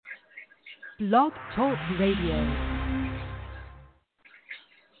Blog Talk Radio.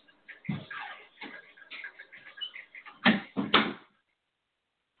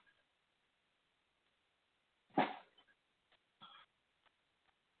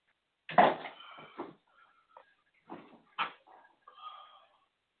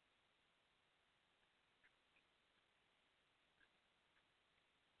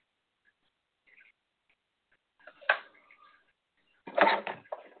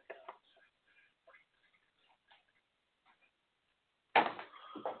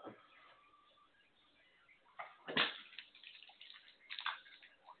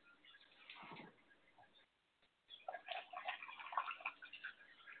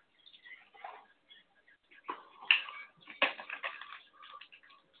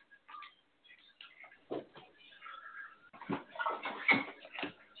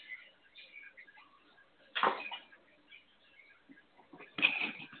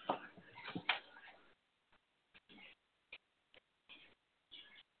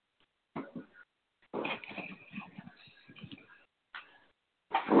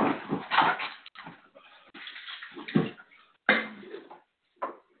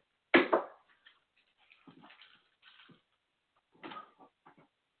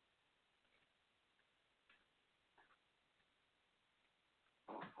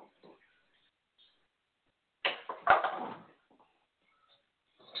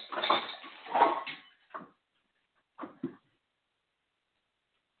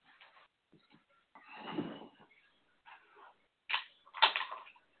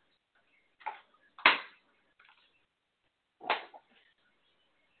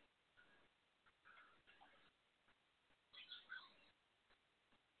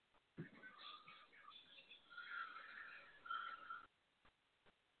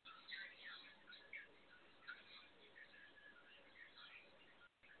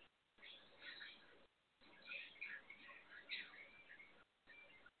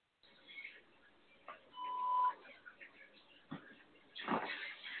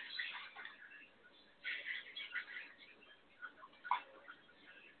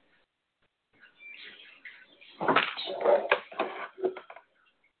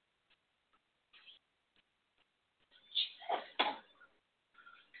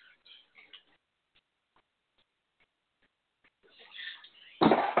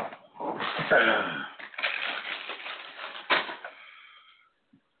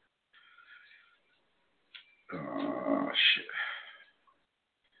 Oh, shit.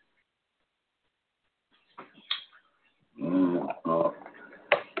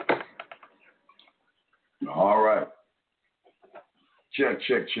 All right. Check.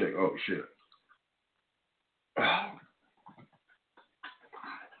 Oh, shit.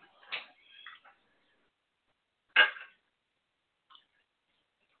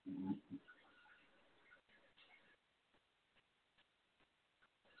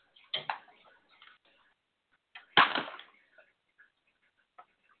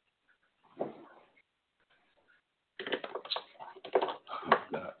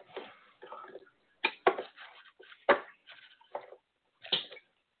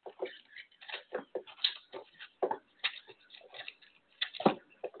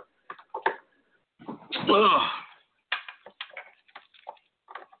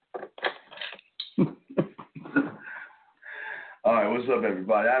 All right, what's up,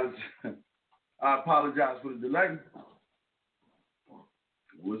 everybody? I apologize for the delay.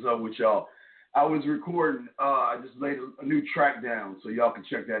 What's up with y'all? I was recording. I just laid a new track down, so y'all can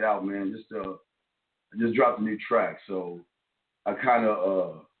check that out, man. I just dropped a new track, so I kind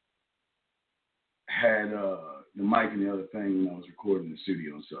of had the mic and the other thing when I was recording in the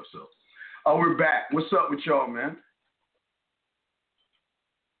studio and stuff. So, we're back. What's up with y'all, man?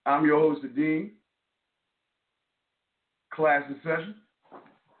 I'm your host, the Dean. Class in session.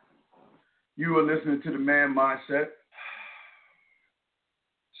 You are listening to the Man Mindset.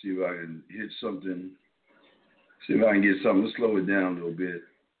 See if I can hit something. See if I can get something. Let's slow it down a little bit.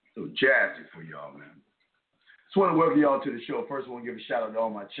 A little jazzy for y'all, man. Just want to welcome y'all to the show. First, I want to give a shout out to all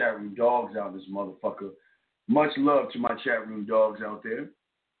my chat room dogs out in this motherfucker. Much love to my chat room dogs out there.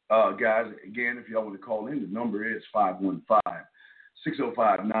 Guys, again, if y'all want to call in, the number is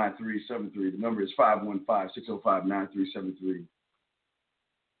 515-605-9373. The number is 515-605-9373.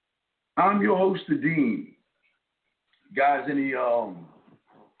 I'm your host, the Dean. Guys, any toxic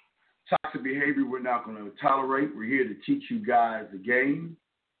behavior we're not going to tolerate. We're here to teach you guys the game.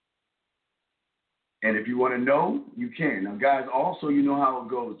 And if you want to know, you can. Now, guys, also, you know how it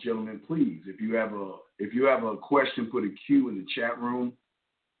goes, gentlemen. Please, if you have a question, put a Q in the chat room.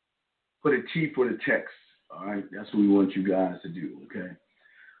 Put a T for the text. All right, that's what we want you guys to do. Okay.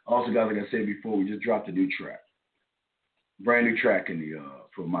 Also, guys, like I said before, we just dropped a new track. Brand new track in the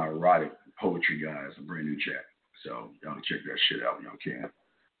for my erotic poetry guys, a brand new track. So y'all can check that shit out when y'all can.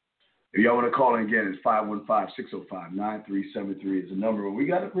 If y'all want to call in again, it's 515-605-9373 is the number. We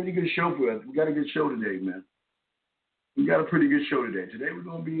got a pretty good show for us. We got a good show today, man. We got a pretty good show today. Today we're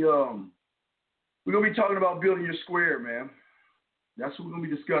gonna be talking about building your square, man. That's what we're gonna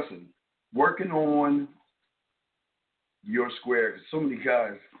be discussing. Working on your square. So many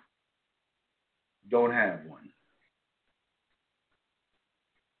guys don't have one.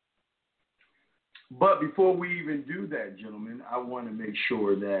 But before we even do that, gentlemen, I want to make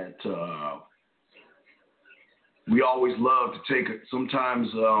sure that we always love to take it. Sometimes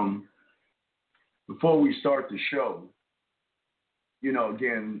before we start the show, you know,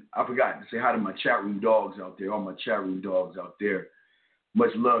 again, I forgot to say hi to my chat room dogs out there, all my chat room dogs out there.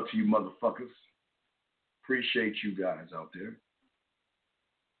 Much love to you motherfuckers. Appreciate you guys out there.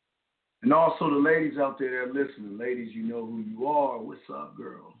 And also the ladies out there that are listening. Ladies, you know who you are. What's up,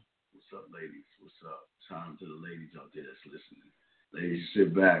 girl? What's up, ladies? What's up? Time to the ladies out there that's listening. Ladies,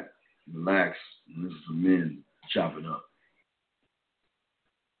 sit back, relax, and listen to men chop it up.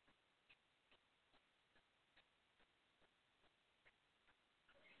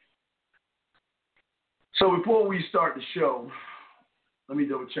 So before we start the show, let me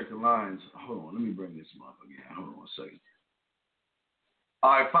double check the lines. Hold on, let me bring this up again. Hold on 1 second.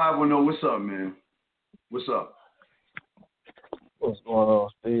 All right, 510, what's up, man? What's up? What's going on,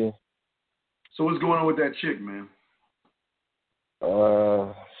 Steve? So what's going on with that chick, man?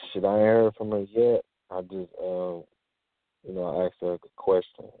 Shit, I ain't heard from her yet. I just, I asked her a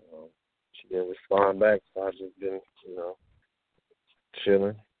question. She didn't respond back, so I just been,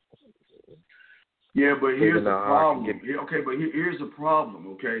 chilling. Yeah, but here's the problem. Here's the problem,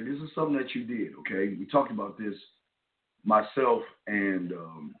 okay? This is something that you did, okay? We talked about this, myself and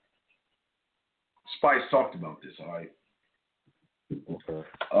Spice talked about this, all right? Okay.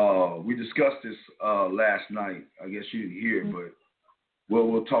 We discussed this last night. I guess you didn't hear it, but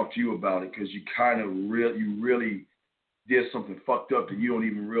we'll talk to you about it because you kind of really did something fucked up that you don't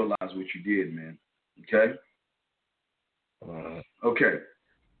even realize what you did, man. Okay? Okay.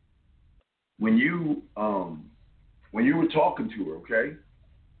 When you were talking to her, okay,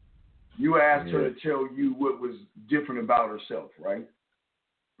 you asked her to tell you what was different about herself, right?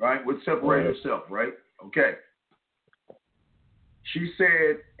 Right? What separated herself, right? Okay. She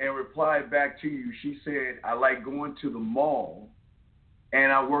said, and replied back to you, she said, I like going to the mall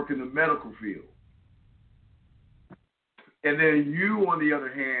and I work in the medical field. And then you, on the other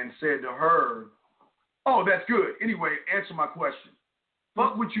hand, said to her, oh, that's good. Anyway, answer my question.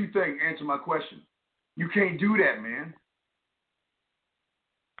 Fuck what you think, answer my question. You can't do that, man.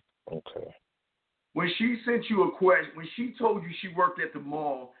 Okay. When she sent you a question, when she told you she worked at the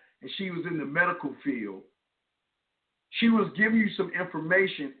mall and she was in the medical field, she was giving you some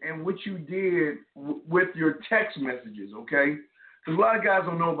information and what you did with your text messages, okay? Because a lot of guys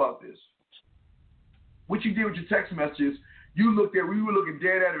don't know about this. What you did with your text messages, we were looking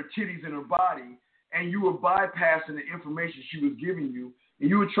dead at her titties and her body, and you were bypassing the information she was giving you, and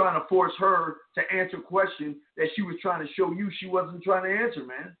you were trying to force her to answer a question that she was trying to show you she wasn't trying to answer,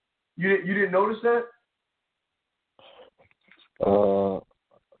 man. You didn't notice that?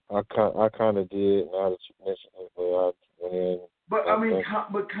 I kind of did. Now that you mentioned it, but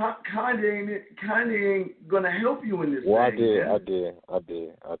kind of ain't gonna help you in this. Well, thing, man. I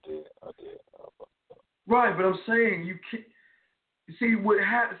did. Right, but I'm saying you can't. See what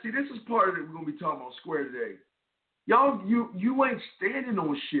happened? See, this is part of it we're gonna be talking about square today. Y'all, you ain't standing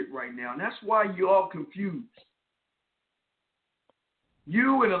on shit right now, and that's why you all confused.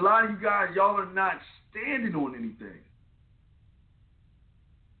 You and a lot of you guys, y'all are not standing on anything.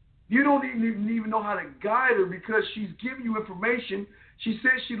 You don't even know how to guide her because she's giving you information. She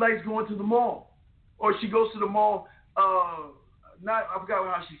says she likes going to the mall, or she goes to the mall. I forgot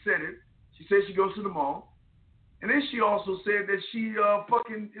how she said it. She said she goes to the mall, and then she also said that she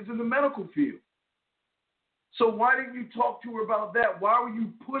fucking is in the medical field. So why didn't you talk to her about that? Why were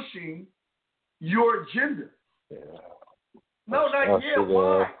you pushing your agenda? Yeah. No, not yeah.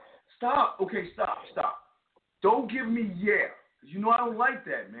 Why? Stop. Okay, stop. Don't give me yeah. You know I don't like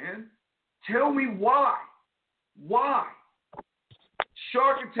that, man. Tell me why. Why?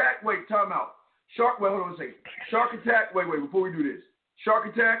 Shark attack. Wait, time out. Hold on a second. Shark attack. Wait, before we do this. Shark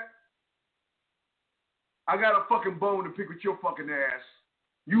attack. I got a fucking bone to pick with your fucking ass.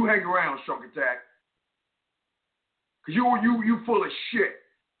 You hang around, Shark attack. Cause you full of shit.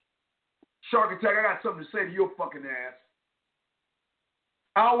 Shark attack, I got something to say to your fucking ass.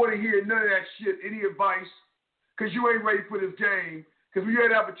 I don't want to hear none of that shit, any advice. Because you ain't ready for this game. Because when you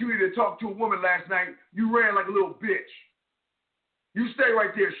had the opportunity to talk to a woman last night, you ran like a little bitch. You stay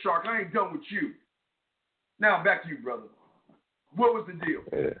right there, Shark. I ain't done with you. Now back to you, brother. What was the deal?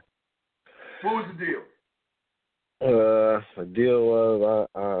 Yeah. What was the deal? The deal was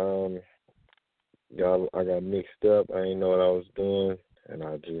I got mixed up. I didn't know what I was doing, and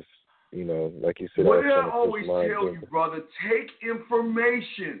I just, like you said. What did I always tell you, brother? Take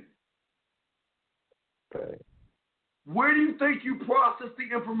information. Right. Where do you think you process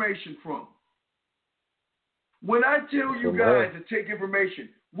the information from? When I tell you guys to take information,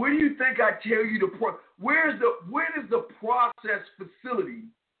 where do you think I tell you to where is the process facility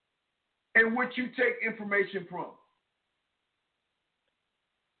in which you take information from?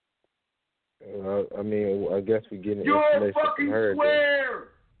 I guess we get You're information fucking from her. square.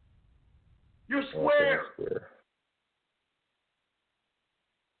 You're square. Okay,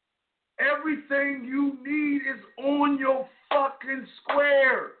 Everything you need is on your fucking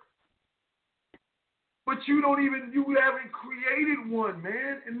square. But you haven't created one,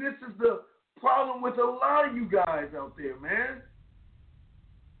 man. And this is the problem with a lot of you guys out there, man.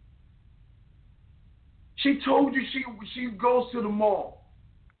 She told you she goes to the mall.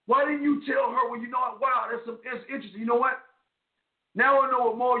 Why didn't you tell her when you know, wow, that's interesting. You know what? Now I know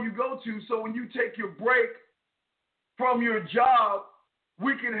what mall you go to, so when you take your break from your job,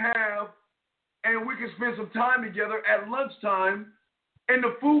 we can spend some time together at lunchtime in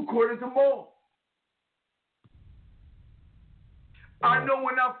the food court at the mall. I know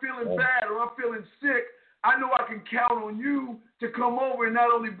when I'm feeling bad or I'm feeling sick, I know I can count on you to come over and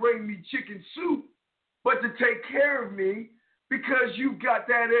not only bring me chicken soup, but to take care of me because you got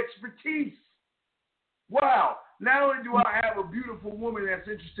that expertise. Wow. Not only do I have a beautiful woman that's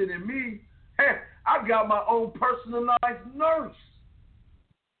interested in me, I got my own personalized nurse.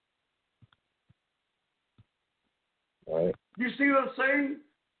 Right. You see what I'm saying?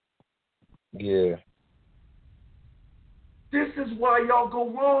 Yeah. This is why y'all go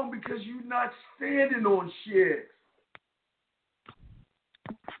wrong, because you're not standing on shit.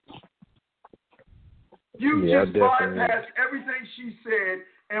 You just bypassed everything she said,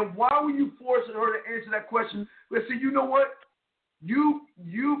 and why were you forcing her to answer that question? Listen, you know what? You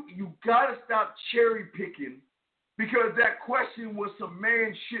gotta stop cherry picking, because that question was some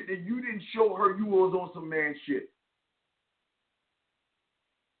man shit that you didn't show her you was on some man shit.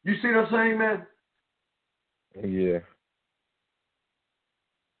 You see what I'm saying, man? Yeah.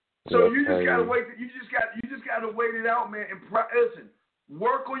 So you just gotta wait. You just gotta wait it out, man. And listen,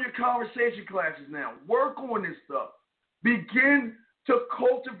 work on your conversation classes now. Work on this stuff. Begin to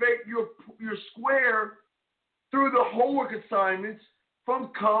cultivate your square through the homework assignments from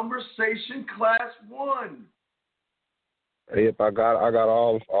Conversation Class 1. Yep, I got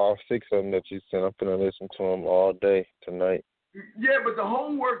all 6 of them that you sent. I'm gonna listen to them all day tonight. Yeah, but the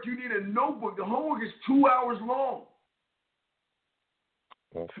homework, you need a notebook. The homework is 2 hours long.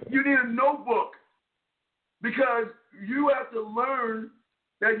 Okay. You need a notebook, because you have to learn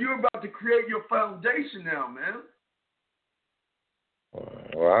that you're about to create your foundation now, man.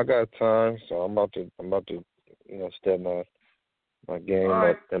 Well, I got time, so I'm about to step my game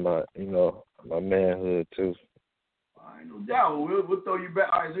up and my manhood too. All right, no doubt. We'll throw you back.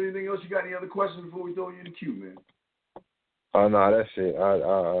 All right, is there anything else you got? Any other questions before we throw you in the queue, man? Oh no, that's it. I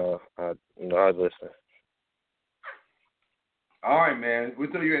listen. All right, man. We'll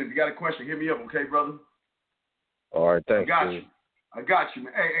throw you in. If you got a question, hit me up, okay, brother? All right, thanks. I got you,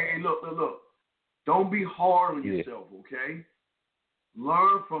 man. Hey, look. Don't be hard on yourself, okay?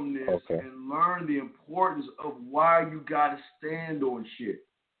 Learn from this and learn the importance of why you got to stand on shit.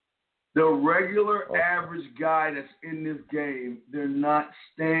 The regular average guy that's in this game, they're not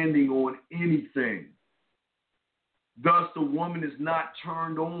standing on anything. Thus, the woman is not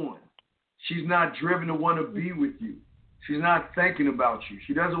turned on. She's not driven to want to be with you. She's not thinking about you.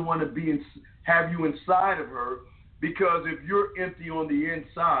 She doesn't want to have you inside of her, because if you're empty on the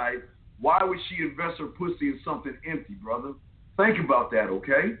inside, why would she invest her pussy in something empty, brother? Think about that,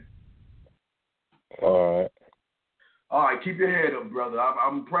 okay? All right. All right, keep your head up, brother.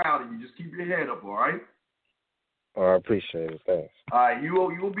 I'm proud of you. Just keep your head up, all right? I appreciate it. Thanks. All right, you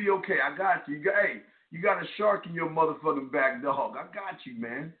will be okay. I got you. You got a shark in your motherfucking back, dog. I got you,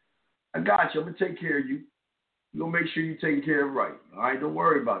 man. I got you. I'm going to take care of you. We're going to make sure you're taken care of right. All right, don't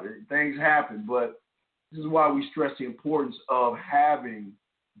worry about it. Things happen, but this is why we stress the importance of having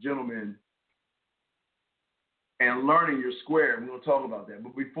gentlemen and learning your square. We're going to talk about that.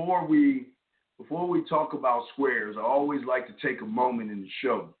 But before we talk about squares, I always like to take a moment in the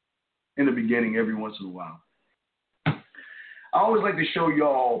show, in the beginning every once in a while. I always like to show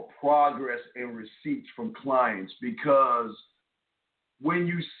y'all progress and receipts from clients, because when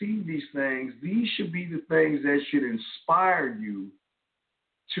you see these things, these should be the things that should inspire you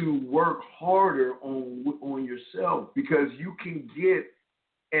to work harder on yourself, because you can get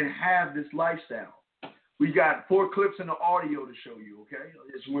and have this lifestyle. We got 4 clips in the audio to show you, okay?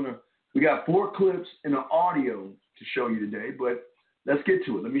 We got 4 clips in the audio to show you today, but let's get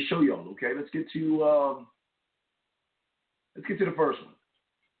to it. Let me show y'all, okay? Let's get to the first one.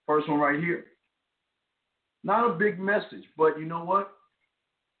 First one right here. Not a big message, but you know what?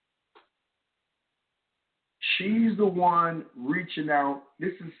 She's the one reaching out.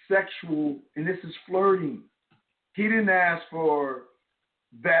 This is sexual and this is flirting. He didn't ask for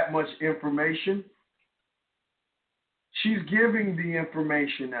that much information. She's giving the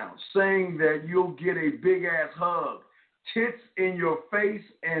information out, saying that you'll get a big ass hug, tits in your face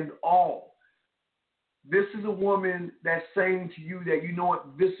and all. This is a woman that's saying to you that, you know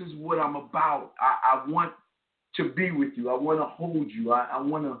what, this is what I'm about. I want to be with you. I want to hold you. I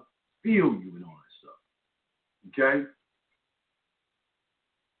want to feel you and all that stuff. Okay?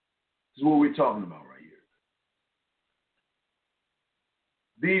 This is what we're talking about right here.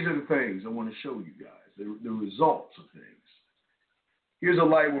 These are the things I want to show you guys, the results of things. Here's a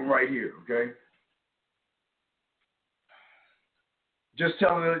light one right here, okay? Just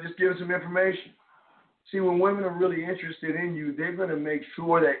telling her, just giving some information. See, when women are really interested in you, they're going to make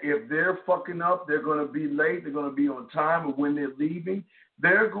sure that if they're fucking up, they're going to be late, they're going to be on time, or when they're leaving,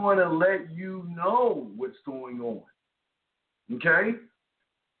 they're going to let you know what's going on. Okay?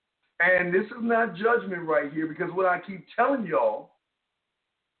 And this is not judgment right here, because what I keep telling y'all,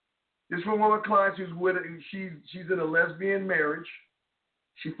 this is from one of my clients who's with her, she's in a lesbian marriage.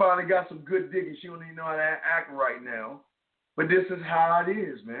 She finally got some good dick and she don't even know how to act right now. But this is how it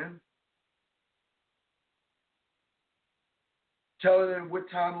is, man. Telling them what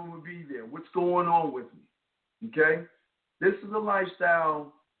time I'm going to be there, what's going on with me. Okay? This is a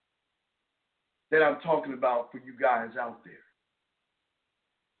lifestyle that I'm talking about for you guys out there.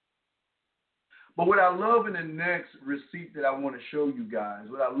 But what I love in the next receipt that I want to show you guys,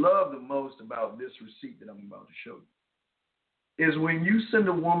 what I love the most about this receipt that I'm about to show you, is when you send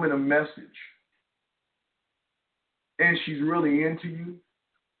a woman a message and she's really into you,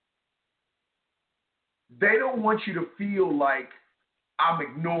 they don't want you to feel like I'm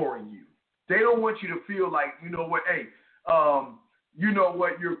ignoring you. They don't want you to feel like, you know what, hey, you know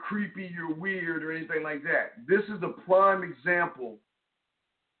what, you're creepy, you're weird, or anything like that. This is the prime example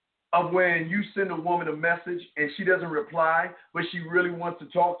of when you send a woman a message and she doesn't reply, but she really wants to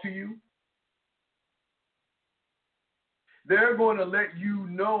talk to you. They're going to let you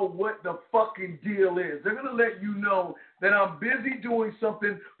know what the fucking deal is. They're going to let you know that I'm busy doing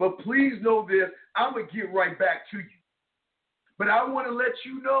something, but please know this, I'm going to get right back to you. But I want to let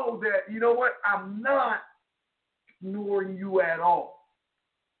you know that, you know what, I'm not ignoring you at all.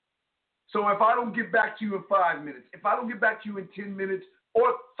 So if I don't get back to you in 5 minutes, if I don't get back to you in 10 minutes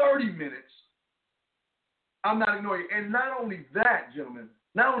or 30 minutes, I'm not ignoring you. And not only that, gentlemen,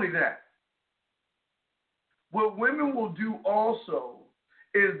 not only that, what women will do also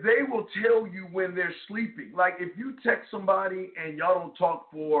is they will tell you when they're sleeping. Like if you text somebody and y'all don't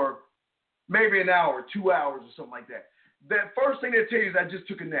talk for maybe an hour, 2 hours or something like that, that first thing they tell you is I just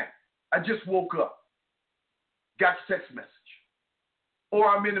took a nap. I just woke up. Got your text message. Or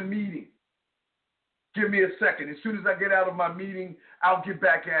I'm in a meeting. Give me a second. As soon as I get out of my meeting, I'll get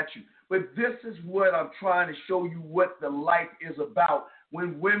back at you. But this is what I'm trying to show you what the life is about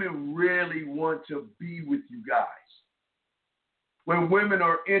when women really want to be with you guys. When women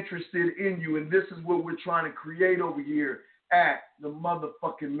are interested in you, and this is what we're trying to create over here at the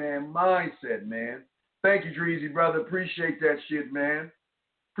motherfucking Man Mindset, man. Thank you, Dreezy, brother. Appreciate that shit, man.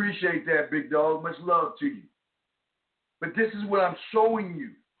 Appreciate that, big dog. Much love to you. But this is what I'm showing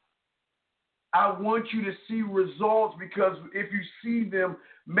you. I want you to see results, because if you see them,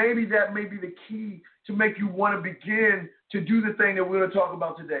 maybe that may be the key to make you want to begin to do the thing that we're going to talk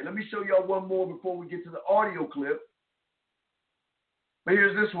about today. Let me show y'all one more before we get to the audio clip. But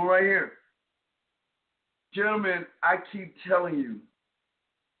here's this one right here. Gentlemen, I keep telling you,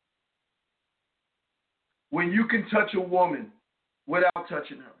 when you can touch a woman without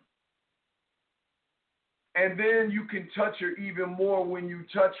touching her, and then you can touch her even more when you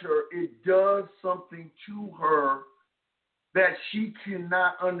touch her, it does something to her that she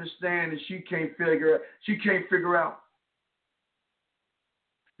cannot understand and she can't figure out.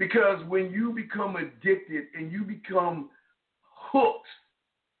 Because when you become addicted and you become hooked,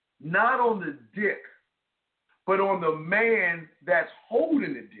 not on the dick, but on the man that's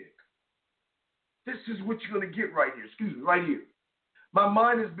holding the dick, this is what you're going to get right here. Excuse me, right here. My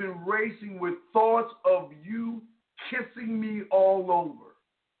mind has been racing with thoughts of you kissing me all over,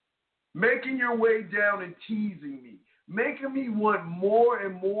 making your way down and teasing me, making me want more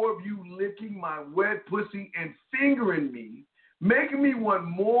and more of you licking my wet pussy and fingering me, making me want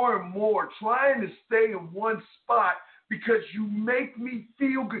more and more, trying to stay in one spot because you make me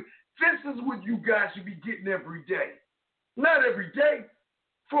feel good. This is what you guys should be getting every day. Not every day,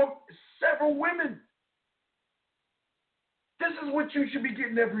 from several women. This is what you should be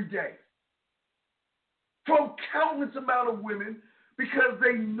getting every day. From countless amount of women, because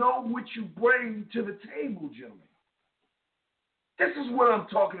they know what you bring to the table, gentlemen. This is what I'm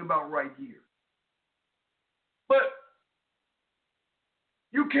talking about right here. But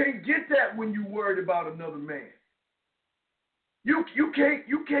you can't get that when you're worried about another man. You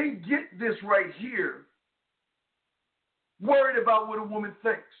can't get this right here worried about what a woman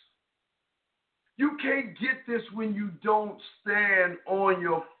thinks. You can't get this when you don't stand on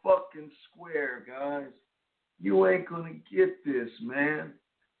your fucking square, guys. You ain't going to get this, man.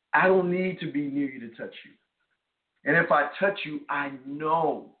 I don't need to be near you to touch you. And if I touch you, I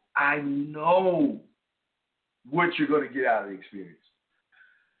know what you're going to get out of the experience.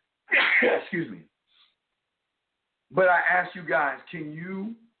 Excuse me. But I ask you guys,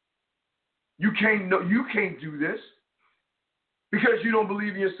 you can't do this because you don't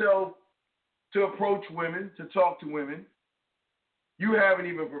believe in yourself to approach women, to talk to women. You haven't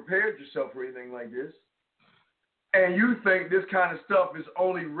even prepared yourself for anything like this. And you think this kind of stuff is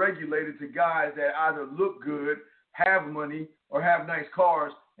only regulated to guys that either look good, have money, or have nice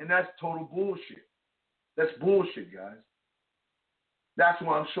cars, and that's total bullshit. That's bullshit, guys. That's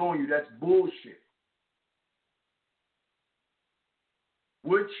what I'm showing you. That's bullshit.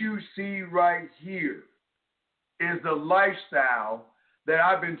 What you see right here is the lifestyle that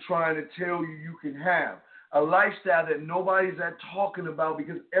I've been trying to tell you can have. A lifestyle that nobody's talking about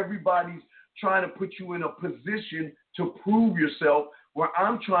because everybody's trying to put you in a position to prove yourself, where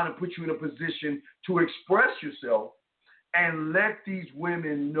I'm trying to put you in a position to express yourself and let these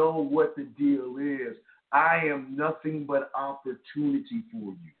women know what the deal is. I am nothing but opportunity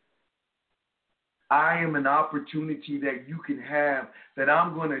for you. I am an opportunity that you can have, that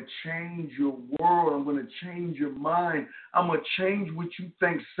I'm going to change your world. I'm going to change your mind. I'm going to change what you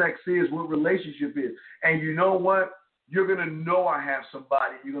think sex is, what relationship is. And you know what? You're going to know I have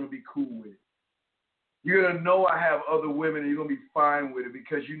somebody. You're going to be cool with it. You're going to know I have other women and you're going to be fine with it,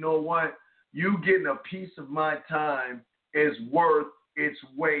 because you know what? You getting a piece of my time is worth its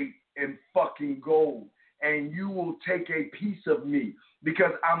weight in fucking gold. And you will take a piece of me,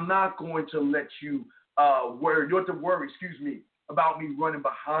 because I'm not going to let you worry. You don't have to worry, about me running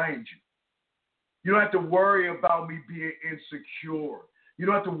behind you. You don't have to worry about me being insecure. You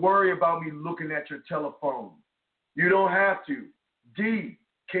don't have to worry about me looking at your telephone. You don't have to. D,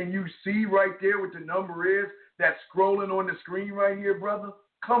 can you see right there what the number is that's scrolling on the screen right here, brother?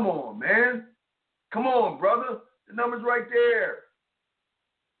 Come on, man. Come on, brother. The number's right there.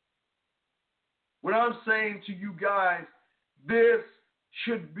 What I'm saying to you guys, this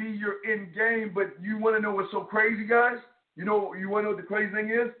should be your end game, but you want to know what's so crazy, guys? You want to know what the crazy thing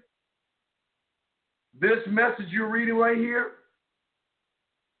is? This message you're reading right here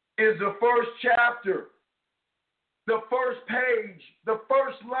is the first chapter, the first page, the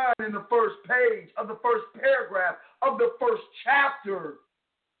first line in the first page of the first paragraph of the first chapter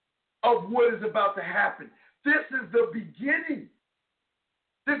of what is about to happen. This is the beginning.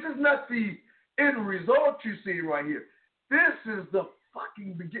 This is not the end result you see right here. This is the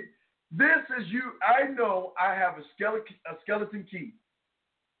fucking beginning. This is you. I know I have a skeleton key.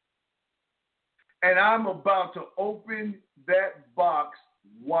 And I'm about to open that box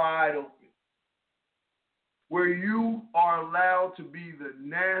wide open, where you are allowed to be the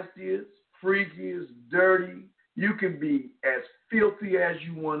nastiest, freakiest, dirty. You can be as filthy as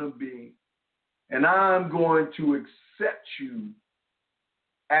you want to be. And I'm going to accept you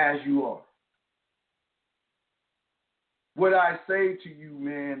as you are. What I say to you,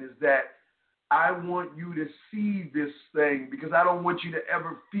 man, is that I want you to see this thing, because I don't want you to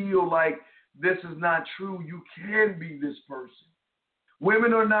ever feel like this is not true. You can be this person.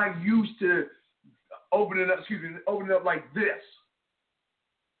 Women are not used to opening up like this,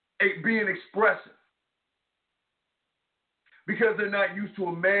 being expressive, because they're not used to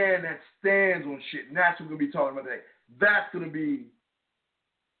a man that stands on shit. And that's what we're going to be talking about today. That's going to be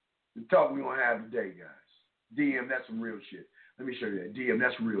the talk we're going to have today, guys. DM, that's some real shit. Let me show you that. DM,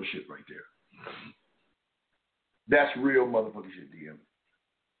 that's real shit right there. That's real motherfucking shit, DM.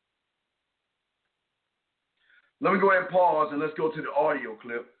 Let me go ahead and pause and let's go to the audio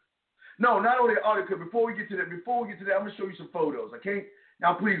clip. No, not only the audio clip. Before we get to that, I'm going to show you some photos. I can't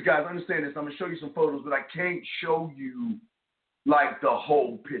Now, please, guys, understand this. I'm going to show you some photos, but I can't show you, like, the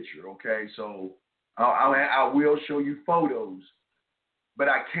whole picture, okay? So I will show you photos, but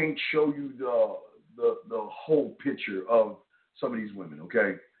I can't show you the whole picture of some of these women,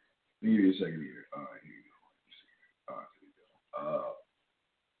 okay? Give me a second here. All right, here you go. All right, here we go.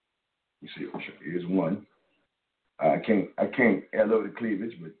 Let me see. Here's one. I can't add over the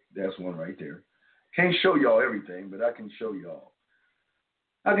cleavage, but that's one right there. Can't show y'all everything, but I can show y'all.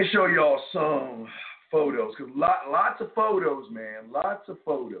 I can show y'all some photos, because lots of photos, man. Lots of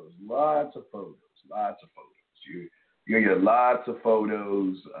photos. You're going to get lots of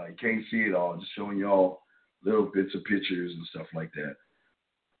photos. You can't see it all. Just showing y'all little bits of pictures and stuff like that.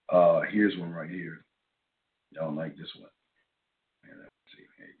 Here's one right here. Y'all like this one. Yeah, let's see.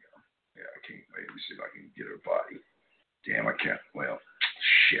 There you go. Yeah, I can't wait. Let me see if I can get her body. Damn, I can't. Well,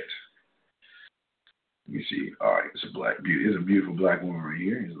 shit. Let me see. All right, it's a beautiful black woman right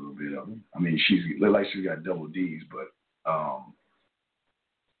here. Here's a little bit of them. I mean, she's look like she's got double D's, but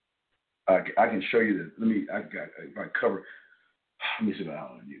I can show you that. If I cover. Let me see if I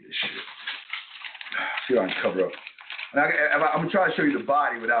want to do this shit. See if I can cover up. And I'm gonna try to show you the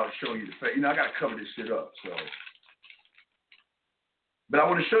body without showing you the face. You know, I gotta cover this shit up. So, but I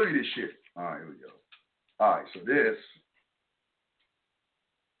want to show you this shit. All right, here we go. All right, so this.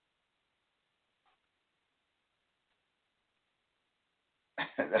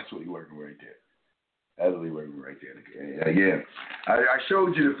 That's what he's working right there. That's what he's working right there. Again, I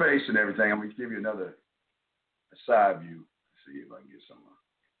showed you the face and everything. I'm going to give you another side view. Let's see if I can get some a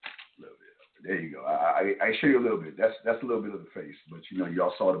little bit of it. There you go. I show you a little bit. That's a little bit of the face, but you know,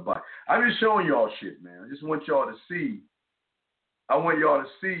 y'all saw the body. I'm just showing y'all shit, man. I just want y'all to see. I want y'all to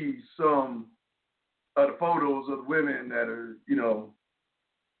see some of the photos of the women that are, you know.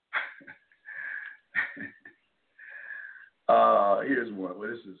 Here's one. Well,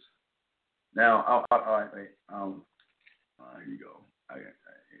 this is now. All right, wait. Here you go. There you go.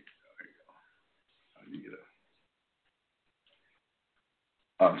 Let me get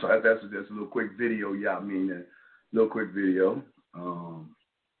so that's a little quick video. Yeah, I mean, a little quick video.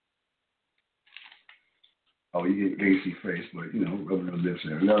 You can see face, but you know, rubbing the lips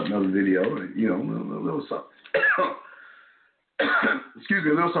there. Another video. You know, a little something. Excuse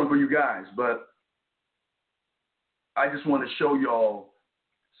me, a little something for you guys, but. I just want to show y'all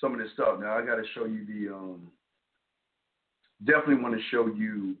some of this stuff. Now I got to show you definitely want to show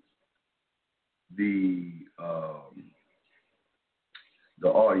you the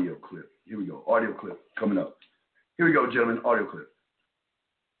audio clip. Here we go. Audio clip coming up. Here we go, gentlemen. Audio clip.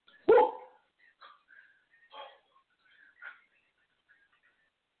 Woo!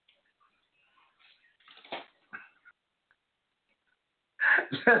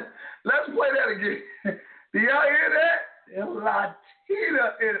 Let's play that again. Do y'all hear that?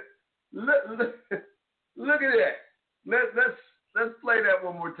 Latina. Look at that. Let's play that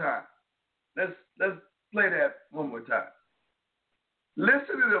one more time. Let's play that one more time.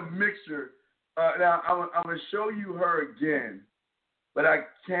 Listen to the mixture. Now I'm gonna show you her again, but I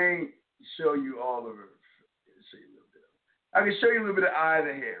can't show you all of her. Show you a little bit. I can show you a little bit of eye of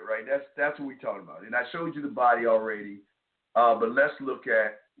the hair, right? That's what we're talking about. And I showed you the body already. But let's look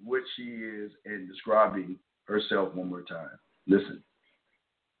at what she is and describing herself one more time. Listen.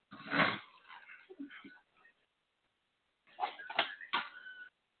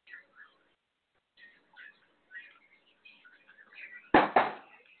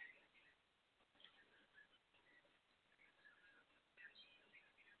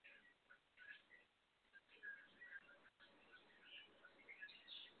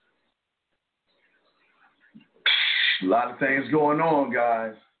 A lot of things going on,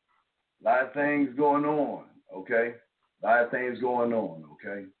 guys. A lot of things going on, okay? A lot of things going on,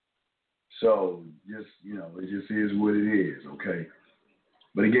 okay? So, just, you know, it just is what it is, okay?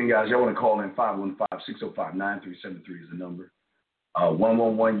 But again, guys, y'all want to call in 515-605-9373 is the number.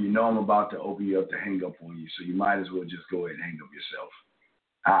 111, you know I'm about to open you up to hang up on you, so you might as well just go ahead and hang up yourself.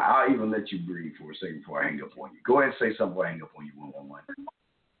 I'll even let you breathe for a second before I hang up on you. Go ahead and say something before I hang up on you, 111.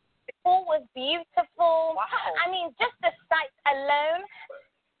 Was beautiful. Wow. I mean, just the sight alone.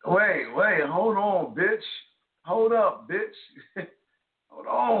 Wait, hold on, bitch. Hold up, bitch. Hold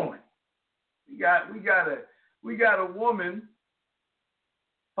on. We got a woman.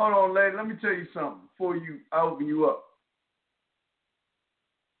 Hold on, lady. Let me tell you something before I open you up.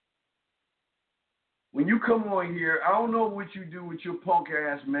 When you come on here, I don't know what you do with your punk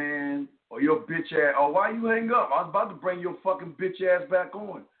ass man or your bitch ass. Or why you hang up? I was about to bring your fucking bitch ass back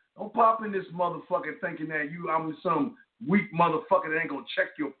on. Don't pop in this motherfucker thinking that I'm some weak motherfucker that ain't gonna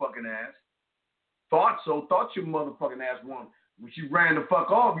check your fucking ass. Thought your motherfucking ass When she ran the fuck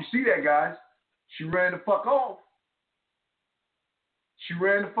off, you see that, guys? She ran the fuck off. She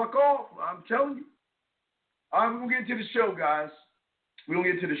ran the fuck off. I'm telling you. All right, we're going to get into the show, guys. We're going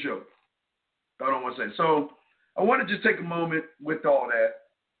to get into the show. Hold on one second. So I want to just take a moment with all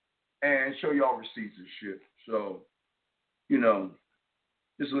that and show y'all receipts and shit. So, you know,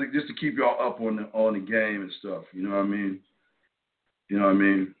 just to keep y'all up on the game and stuff. You know what I mean? You know what I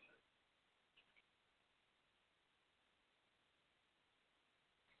mean?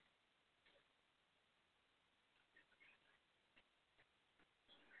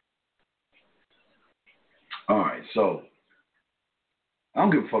 All right, so I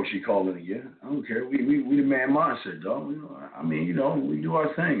don't give a fuck she calling again. I don't care. We the man mindset, dog. You know, I mean, you know, we do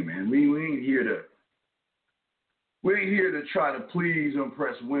our thing, man. We ain't here to try to please or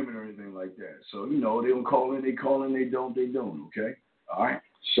impress women or anything like that. So, you know, they don't call in, they call in, they don't, okay? All right?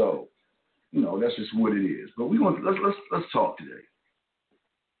 So, you know, that's just what it is. But let's talk today.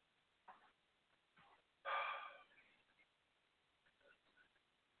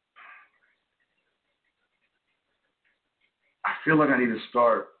 I feel like I need to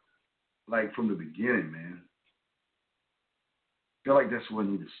start, like, from the beginning, man. I feel like that's where I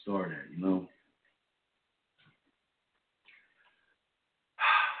need to start at, you know?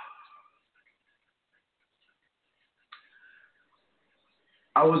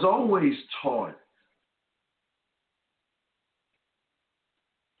 I was always taught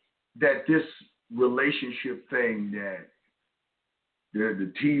that this relationship thing that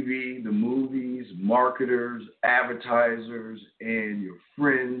the TV, the movies, marketers, advertisers, and your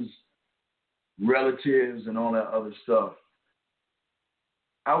friends, relatives, and all that other stuff,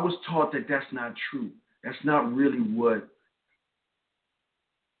 I was taught that that's not true. That's not really what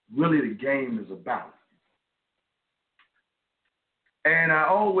the game is about. And I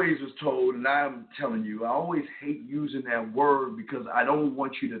always was told, and I'm telling you, I always hate using that word because I don't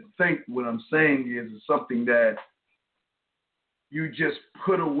want you to think what I'm saying is something that you just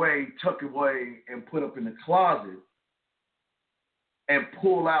put away, tuck away, and put up in the closet and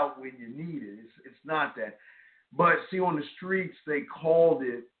pull out when you need it. It's not that. But see, on the streets, they called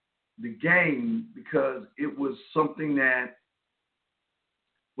it the game because it was something that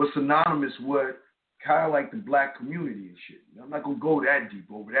was synonymous with kind of like the black community and shit. I'm not going to go that deep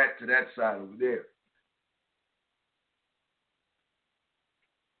over that to that side over there.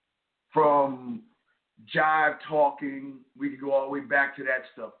 From jive talking, we could go all the way back to that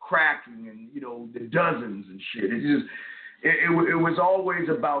stuff, cracking and, you know, the dozens and shit. It was always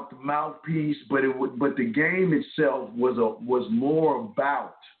about the mouthpiece, but the game itself was more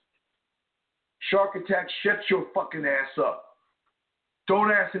about Shark Attack. Shut your fucking ass up. Don't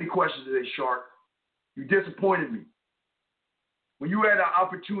ask any questions today, Shark. You disappointed me. When you had an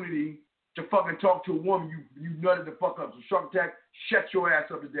opportunity to fucking talk to a woman, you nutted the fuck up. So Shark Attack, shut your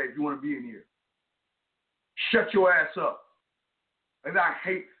ass up today if you want to be in here. Shut your ass up. And I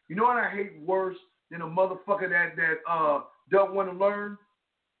hate, you know what I hate worse than a motherfucker that don't want to learn?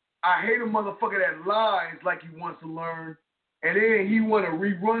 I hate a motherfucker that lies like he wants to learn, and then he want to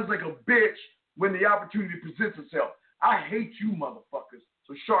reruns like a bitch when the opportunity presents itself. I hate you motherfuckers.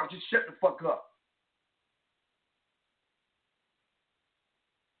 So Shark, just shut the fuck up.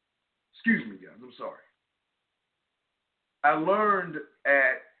 Excuse me, guys. I'm sorry. I learned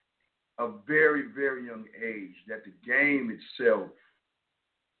at a very, very young age that the game itself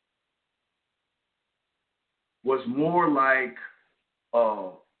was more like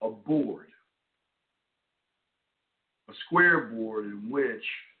a board, a square board in which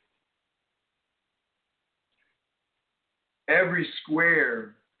every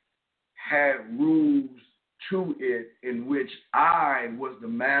square had rules to it in which I was the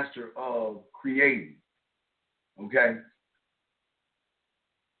master of creating. Okay?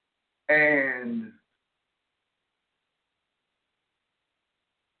 And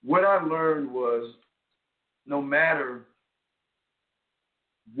what I learned was no matter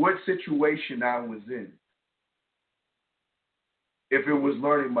what situation I was in, if it was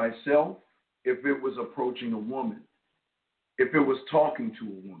learning myself, if it was approaching a woman, if it was talking to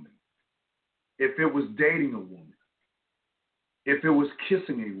a woman, if it was dating a woman, if it was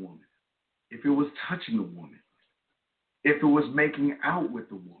kissing a woman, if it was touching a woman, if it was making out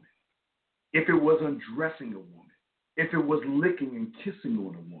with a woman, if it was undressing a woman, if it was licking and kissing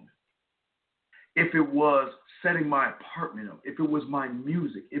on a woman, if it was setting my apartment up, if it was my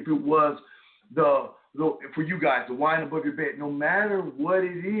music, if it was for you guys, the wine above your bed, no matter what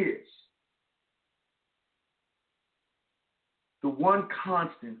it is, the one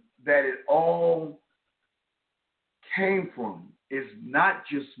constant that it all came from is not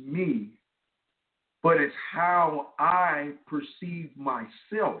just me, but it's how I perceive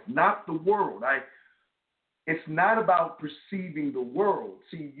myself, not the world. It's not about perceiving the world.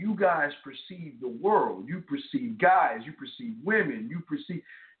 See, you guys perceive the world. You perceive guys. You perceive women.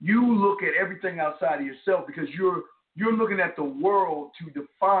 You look at everything outside of yourself because you're looking at the world to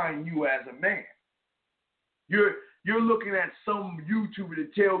define you as a man. You're looking at some YouTuber to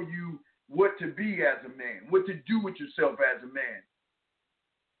tell you what to be as a man, what to do with yourself as a man.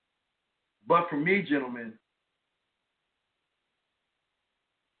 But for me, gentlemen,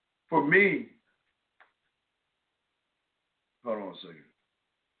 for me, hold on a second.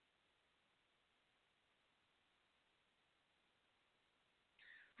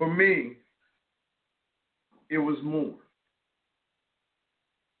 For me, it was more.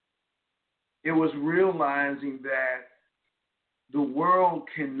 It was realizing that the world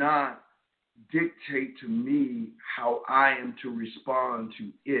cannot dictate to me how I am to respond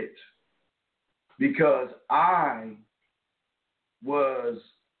to it. Because I was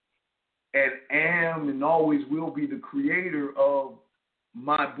and am and always will be the creator of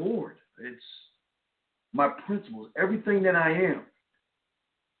my board. It's my principles, everything that I am.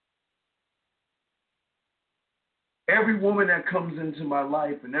 Every woman that comes into my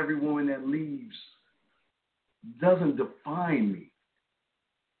life and every woman that leaves doesn't define me.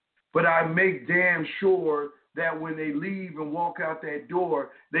 But I make damn sure that when they leave and walk out that door,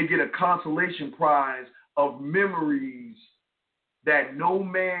 they get a consolation prize of memories that no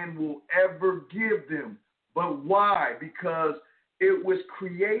man will ever give them. But why? Because it was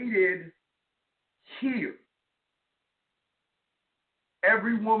created here.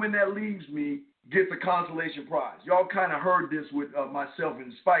 Every woman that leaves me gets a consolation prize. Y'all kind of heard this with myself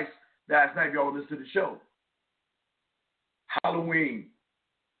and Spice last night. Y'all listened to the show. Halloween,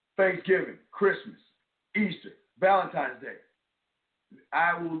 Thanksgiving, Christmas, Easter, Valentine's Day.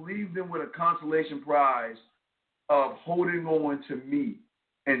 I will leave them with a consolation prize of holding on to me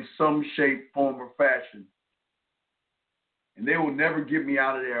in some shape, form, or fashion. And they will never get me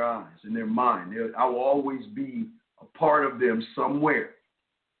out of their eyes and their mind. I will always be a part of them somewhere.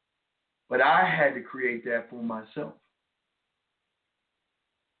 But I had to create that for myself.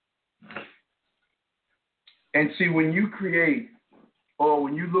 And see, when you create, or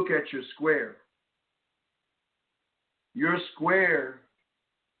when you look at your square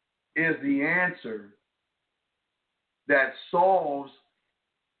is the answer that solves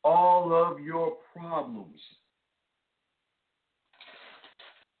all of your problems.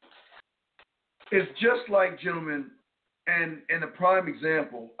 It's just like, gentlemen, and a prime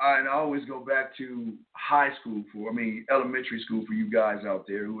example, I always go back to elementary school for you guys out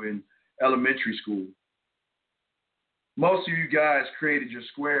there who are in elementary school. Most of you guys created your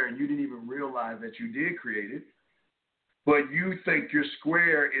square and you didn't even realize that you did create it. But you think your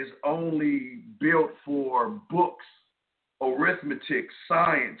square is only built for books, arithmetic,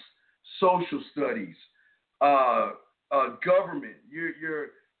 science, social studies, government.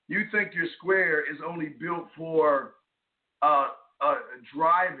 You think your square is only built for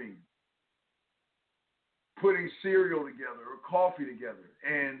driving, putting cereal together or coffee together.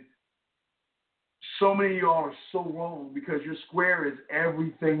 And so many of y'all are so wrong because your square is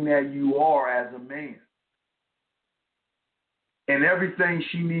everything that you are as a man. And everything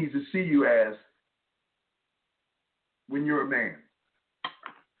she needs to see you as when you're a man.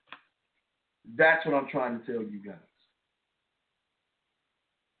 That's what I'm trying to tell you guys.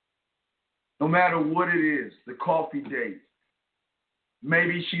 No matter what it is, the coffee date.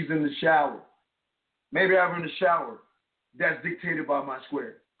 Maybe she's in the shower. Maybe I'm in the shower. That's dictated by my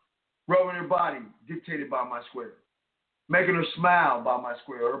square. Rubbing her body, dictated by my square. Making her smile by my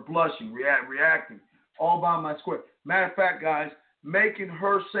square. Or blushing, reacting, all by my square. Matter of fact, guys, making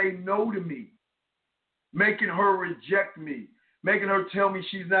her say no to me. Making her reject me. Making her tell me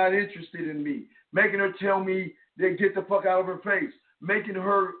she's not interested in me. Making her tell me to get the fuck out of her face. Making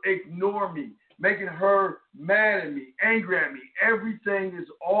her ignore me. Making her mad at me, angry at me. Everything is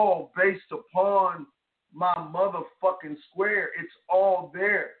all based upon my motherfucking square. It's all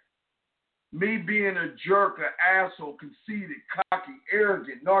there. Me being a jerk, an asshole, conceited, cocky,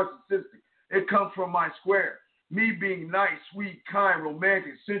 arrogant, narcissistic, it comes from my square. Me being nice, sweet, kind,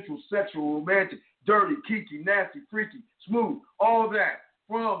 romantic, sensual, sexual, romantic, dirty, kinky, nasty, freaky, smooth, all that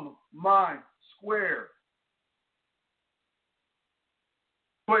from my square.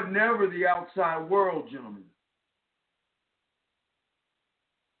 But never the outside world, gentlemen.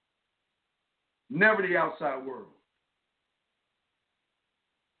 Never the outside world.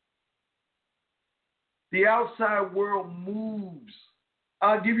 The outside world moves.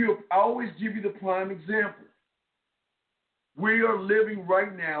 I always give you the prime example. We are living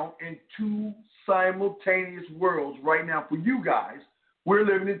right now in two simultaneous worlds right now. For you guys, we're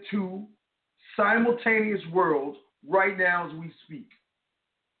living in two simultaneous worlds right now as we speak.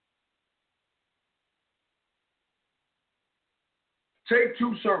 Take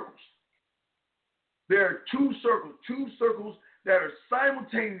two circles. There are two circles that are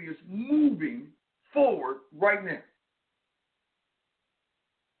simultaneous moving forward right now.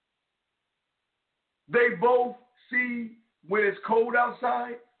 They both see when it's cold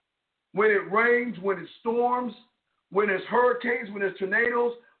outside, when it rains, when it storms, when there's hurricanes, when there's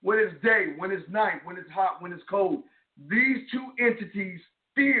tornadoes, when it's day, when it's night, when it's hot, when it's cold. These two entities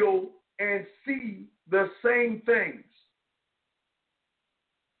feel and see the same things.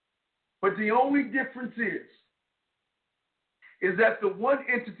 But the only difference is that the one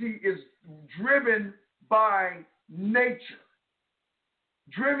entity is driven by nature,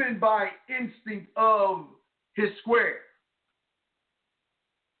 driven by instinct of his square.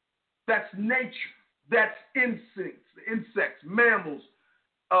 That's nature. That's insects, mammals,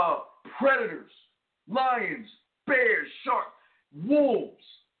 predators, lions, bears, sharks, wolves.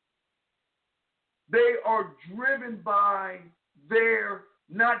 They are driven by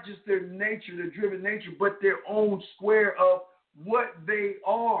not just their nature, their driven nature, but their own square of what they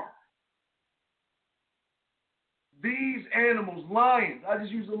are. These animals, lions, I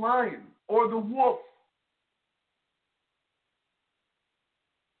just use the lion, or the wolf.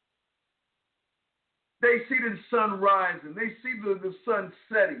 They see the sun rising. They see the sun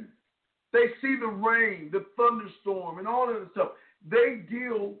setting. They see the rain, the thunderstorm, and all of that stuff. They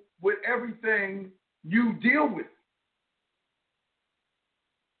deal with everything you deal with.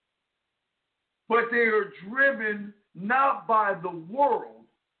 But they are driven not by the world.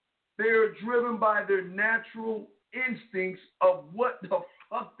 They are driven by their natural instincts of what the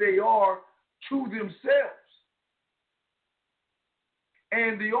fuck they are to themselves.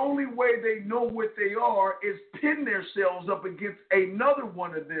 And the only way they know what they are is pin themselves up against another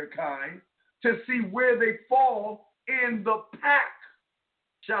one of their kind to see where they fall in the pack.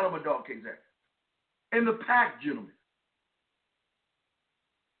 Shout out my dog, King Zach. In the pack, gentlemen.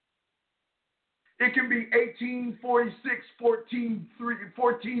 It can be 1846, 14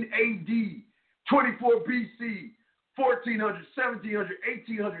 AD, 24 BC, 1400, 1700,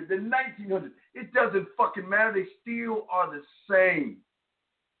 1800, then 1900. It doesn't fucking matter. They still are the same.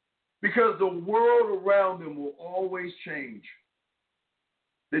 Because the world around them will always change.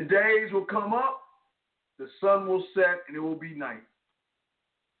 The days will come up, the sun will set, and it will be night.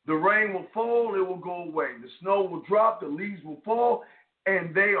 The rain will fall, it will go away. The snow will drop, the leaves will fall,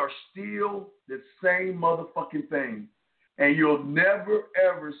 and they are still the same motherfucking thing. And you'll never,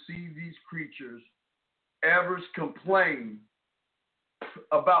 ever see these creatures ever complain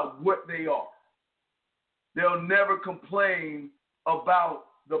about what they are. They'll never complain about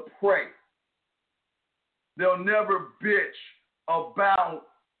the prey. They'll never bitch about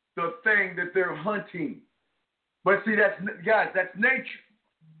the thing that they're hunting. But see, that's nature.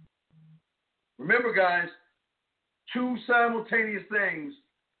 Remember, guys, two simultaneous things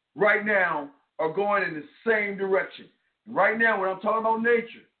right now are going in the same direction. Right now, when I'm talking about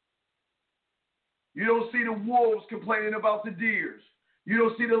nature, you don't see the wolves complaining about the deers. You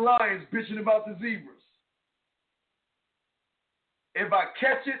don't see the lions bitching about the zebras. If I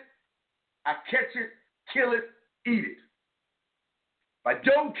catch it, kill it, eat it. If I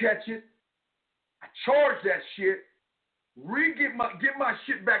don't catch it, I charge that shit, get my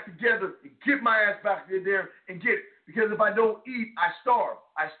shit back together, and get my ass back there and get it. Because if I don't eat, I starve.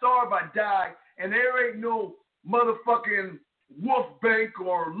 I die, and there ain't no motherfucking wolf bank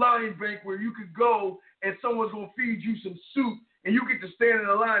or lion bank where you could go and someone's going to feed you some soup and you get to stand in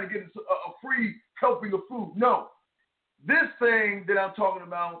a line and get a free helping of food. No. This thing that I'm talking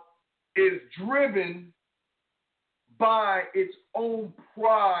about is driven by its own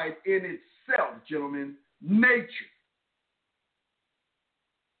pride in itself, gentlemen, nature.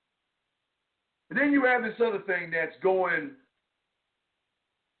 And then you have this other thing that's going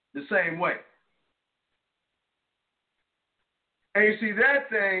the same way. And you see, that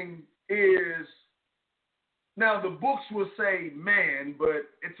thing is, now the books will say man, but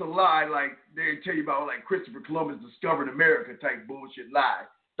it's a lie, like they tell you about, like Christopher Columbus discovered America type bullshit lie.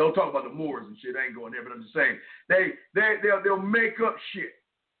 Don't talk about the Moors and shit. I ain't going there, but I'm just saying. They'll make up shit.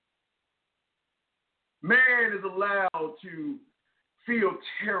 Man is allowed to feel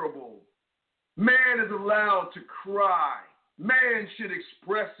terrible. Man is allowed to cry. Man should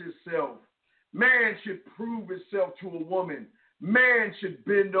express himself. Man should prove himself to a woman. Man should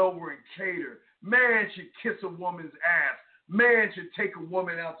bend over and cater. Man should kiss a woman's ass. Man should take a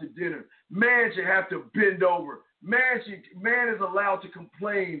woman out to dinner. Man should have to bend over. Man is allowed to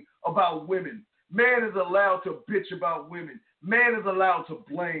complain about women. Man is allowed to bitch about women. Man is allowed to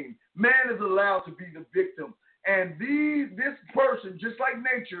blame. Man is allowed to be the victim. And this person, just like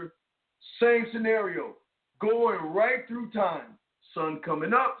nature, same scenario, going right through time. Sun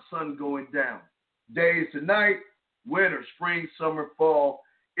coming up, sun going down. Days to night, winter, spring, summer, fall.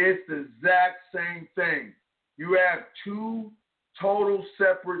 It's the exact same thing. You have two total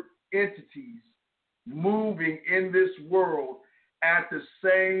separate entities moving in this world at the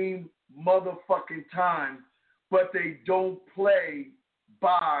same motherfucking time, but they don't play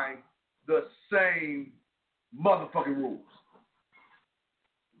by the same motherfucking rules.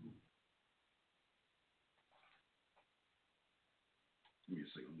 Give me a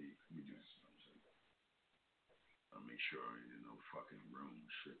second. Let me do this. I'll make sure I ain't in no fucking room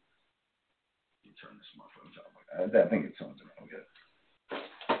shit. You turn this motherfucker off. I think it's something. Okay.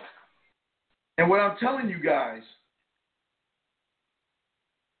 And what I'm telling you guys,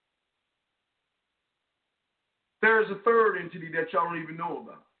 there is a third entity that y'all don't even know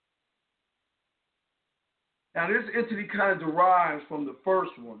about. Now, this entity kind of derives from the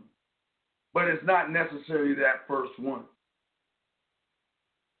first one, but it's not necessarily that first one.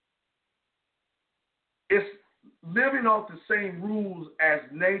 It's living off the same rules as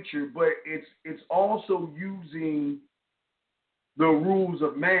nature, but it's also using the rules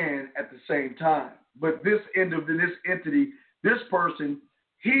of man at the same time. But this entity, this person,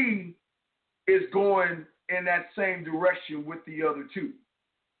 he is going in that same direction with the other two.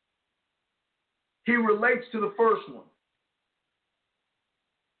 He relates to the first one,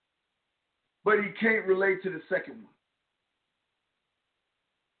 but he can't relate to the second one.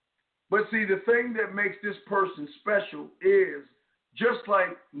 But see, the thing that makes this person special is, just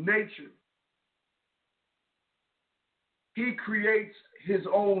like nature, he creates his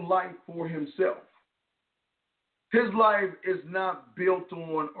own life for himself. His life is not built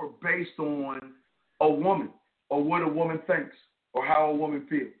on or based on a woman or what a woman thinks or how a woman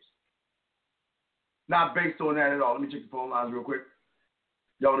feels. Not based on that at all. Let me check the phone lines real quick.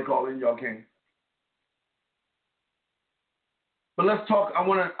 Y'all want to call in? Y'all can. But let's talk. I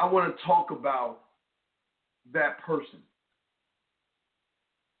want to talk about that person.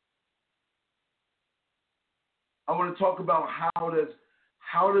 I want to talk about how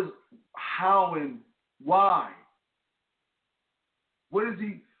and why.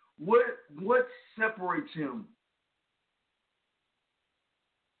 What separates him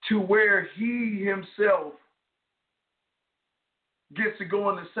to where he himself gets to go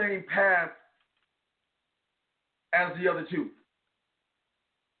on the same path as the other two?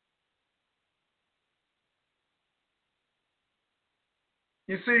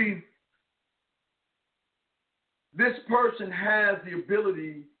 You see, this person has the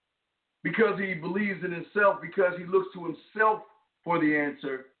ability, because he believes in himself, because he looks to himself for the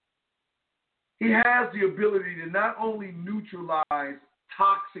answer, he has the ability to not only neutralize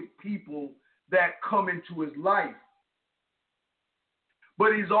toxic people that come into his life,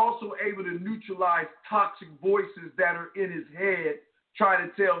 but he's also able to neutralize toxic voices that are in his head trying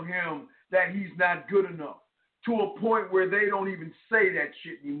to tell him that he's not good enough, to a point where they don't even say that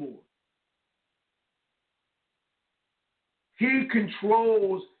shit anymore. He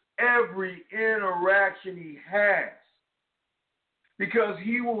controls every interaction he has, because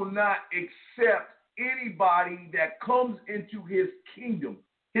he will not accept anybody that comes into his kingdom,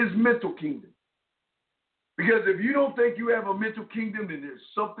 his mental kingdom. Because if you don't think you have a mental kingdom, then there's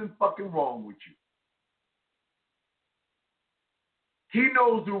something fucking wrong with you. He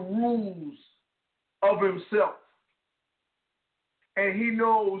knows the rules of himself. And he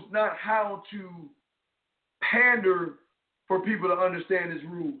knows not how to pander for people to understand his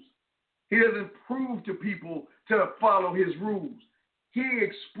rules. He doesn't prove to people to follow his rules. He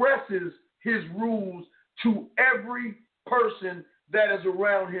expresses his rules to every person that is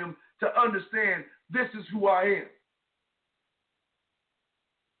around him to understand, this is who I am.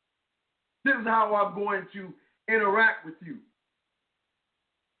 This is how I'm going to interact with you.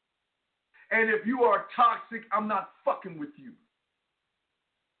 And if you are toxic, I'm not fucking with you.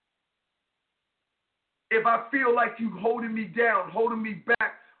 If I feel like you holding me down, holding me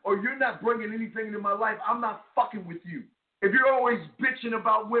back, or you're not bringing anything into my life, I'm not fucking with you. If you're always bitching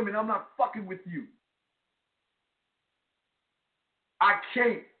about women, I'm not fucking with you. I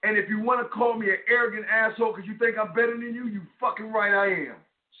can't. And if you want to call me an arrogant asshole because you think I'm better than you, you fucking right I am.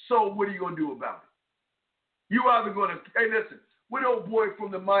 So what are you going to do about it? You either going to, hey, listen, what old boy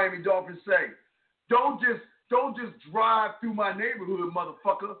from the Miami Dolphins say? Don't just drive through my neighborhood,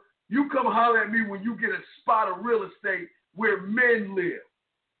 motherfucker. You come holler at me when you get a spot of real estate where men live.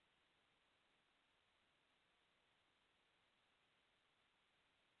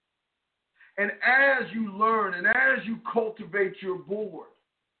 And as you learn and as you cultivate your board,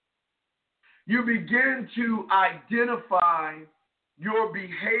 you begin to identify your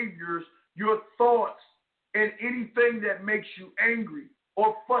behaviors, your thoughts, and anything that makes you angry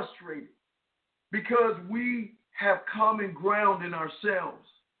or frustrated, because we have common ground in ourselves.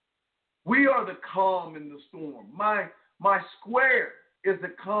 We are the calm in the storm. My square is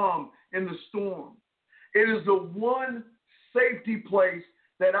the calm in the storm. It is the one safety place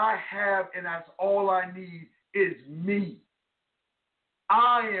that I have, and that's all I need is me.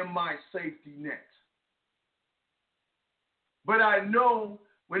 I am my safety net. But I know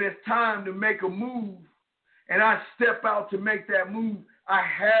when it's time to make a move and I step out to make that move, I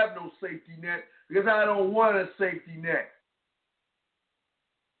have no safety net because I don't want a safety net.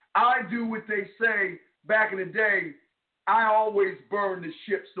 I do what they say back in the day. I always burn the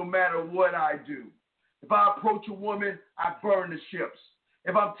ships no matter what I do. If I approach a woman, I burn the ships.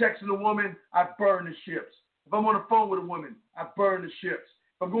 If I'm texting a woman, I burn the ships. If I'm on the phone with a woman, I burn the ships.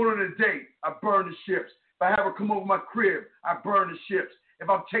 If I'm going on a date, I burn the ships. If I have her come over my crib, I burn the ships. If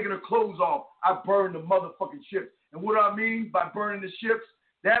I'm taking her clothes off, I burn the motherfucking ships. And what do I mean by burning the ships?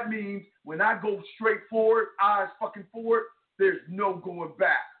 That means when I go straight forward, eyes fucking forward, there's no going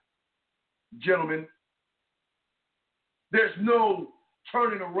back. Gentlemen, there's no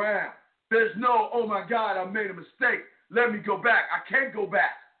turning around. There's no, oh my God, I made a mistake. Let me go back. I can't go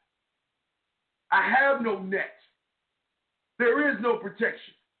back. I have no net. There is no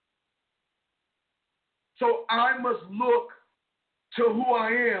protection. So I must look to who I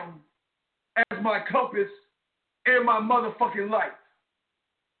am as my compass in my motherfucking life.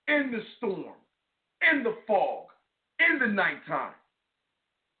 In the storm, in the fog, in the nighttime.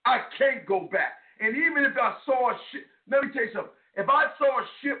 I can't go back. And even if I saw a ship, let me tell you something. If I saw a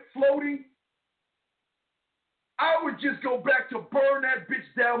ship floating, I would just go back to burn that bitch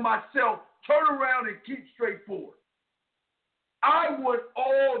down myself, turn around and keep straight forward. I want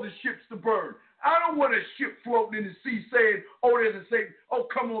all the ships to burn. I don't want a ship floating in the sea saying, oh, there's a Satan. Oh,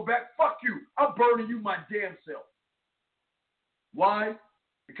 come on back. Fuck you. I'm burning you my damn self. Why?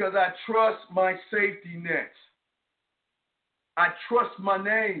 Because I trust my safety net. I trust my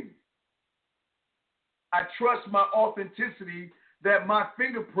name. I trust my authenticity, that my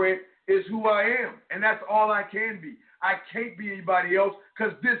fingerprint is who I am, and that's all I can be. I can't be anybody else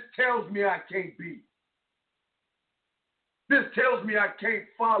because this tells me I can't be. This tells me I can't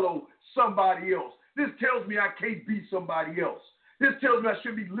follow somebody else. This tells me I can't be somebody else. This tells me I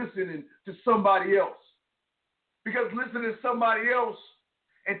should be listening to somebody else. Because listening to somebody else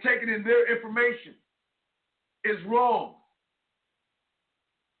and taking in their information is wrong.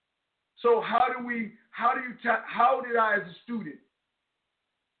 So how did I as a student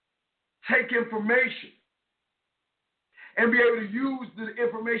take information and be able to use the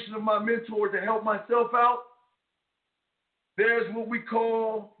information of my mentor to help myself out? There's what we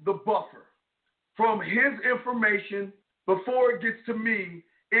call the buffer. From his information, before it gets to me,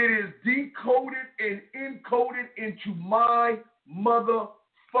 it is decoded and encoded into my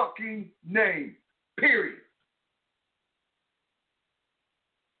motherfucking name, period.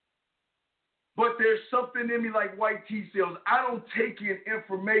 But there's something in me like white T cells. I don't take in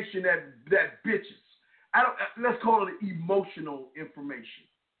information that bitches. Let's call it emotional information.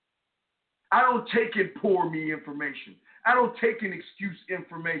 I don't take in poor me information. I don't take in excuse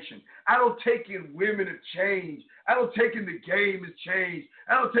information. I don't take in women have changed. I don't take in the game has changed.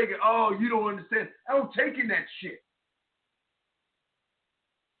 I don't take in, oh, you don't understand. I don't take in that shit.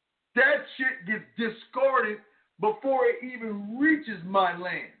 That shit gets discarded before it even reaches my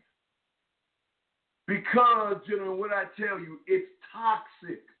land. Because, gentlemen, what I tell you, it's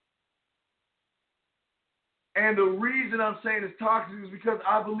toxic. And the reason I'm saying it's toxic is because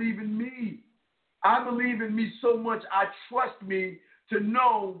I believe in me. I believe in me so much, I trust me to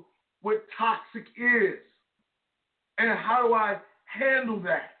know what toxic is. And how do I handle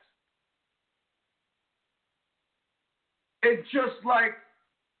that? It's just like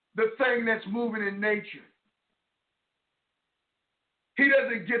the thing that's moving in nature. He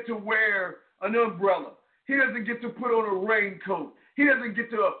doesn't get to wear an umbrella. He doesn't get to put on a raincoat. He doesn't get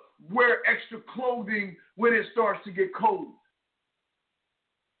to wear extra clothing when it starts to get cold.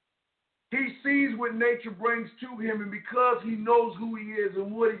 He sees what nature brings to him, and because he knows who he is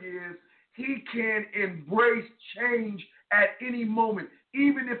and what he is, he can embrace change at any moment.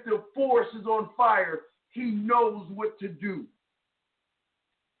 Even if the forest is on fire, he knows what to do.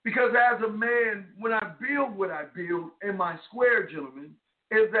 Because as a man, when I build what I build in my square, gentlemen,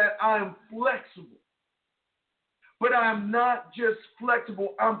 is that I am flexible. But I'm not just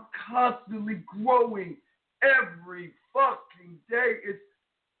flexible. I'm constantly growing every fucking day.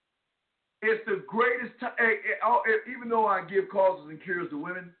 It's the greatest time. Even though I give causes and cures to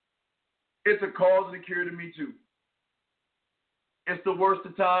women, it's a cause and a cure to me too. It's the worst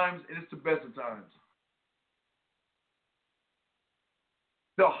of times and it's the best of times.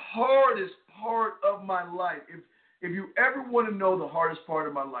 The hardest part of my life, if you ever want to know the hardest part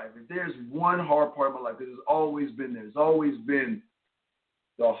of my life, if there's one hard part of my life, it has always been there. It's always been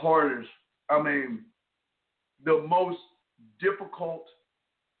the hardest, the most difficult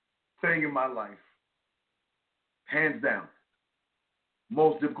thing in my life. Hands down.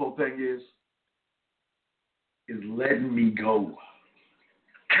 Most difficult thing is letting me go.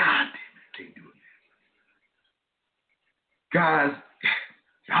 God damn it, I can't do it. Guys,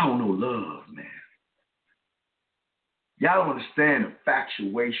 y'all don't know love, man. Y'all don't understand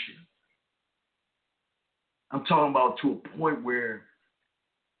infatuation. I'm talking about to a point where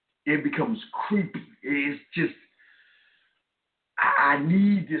it becomes creepy. It's just, I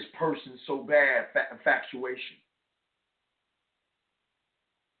need this person so bad, infatuation.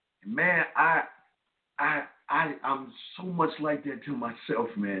 Man, I'm so much like that to myself,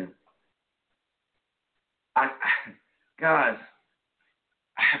 man. Guys,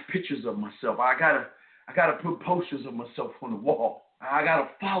 I have pictures of myself. I gotta put posters of myself on the wall. I gotta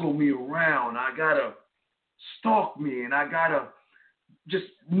follow me around. I gotta stalk me, and I gotta just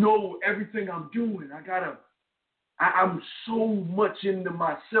know everything I'm doing. I'm so much into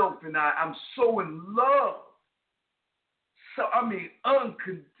myself, and I'm so in love. So,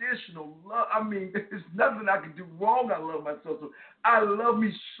 unconditional love. There's nothing I can do wrong. I love myself. So I love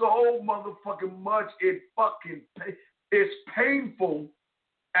me so motherfucking much. It's painful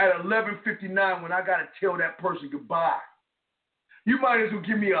at 11:59 when I got to tell that person goodbye. You might as well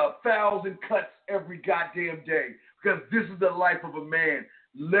give me 1,000 cuts every goddamn day, because this is the life of a man,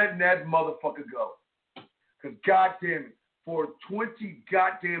 letting that motherfucker go. Because goddamn it, for 20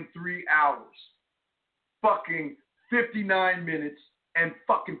 goddamn 3 hours, fucking 59 minutes and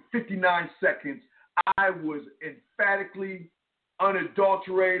fucking 59 seconds, I was emphatically,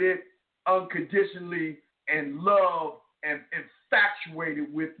 unadulterated, unconditionally in love and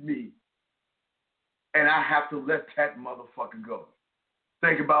infatuated with me. And I have to let that motherfucker go.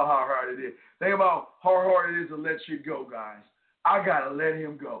 Think about how hard it is. Think about how hard it is to let shit go, guys. I gotta let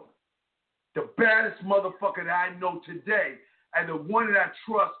him go. The baddest motherfucker that I know today, and the one that I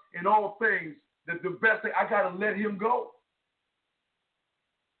trust in all things, that the best thing, I gotta let him go.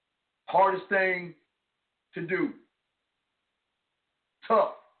 Hardest thing to do.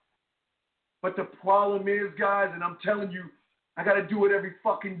 Tough. But the problem is, guys, and I'm telling you, I gotta do it every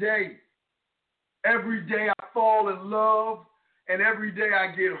fucking day. Every day I fall in love, and every day I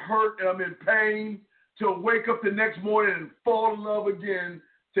get hurt and I'm in pain, to wake up the next morning and fall in love again,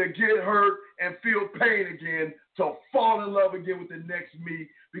 to get hurt and feel pain again, to fall in love again with the next me,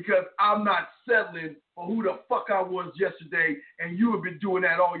 because I'm not settling for who the fuck I was yesterday, and you have been doing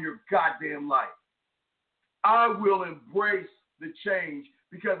that all your goddamn life. I will embrace the change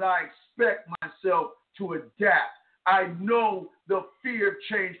because I expect myself to adapt. I know the fear of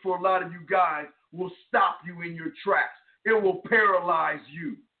change for a lot of you guys will stop you in your tracks. It will paralyze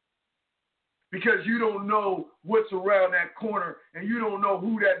you because you don't know what's around that corner and you don't know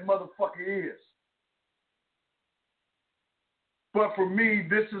who that motherfucker is. But for me,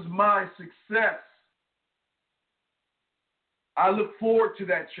 this is my success. I look forward to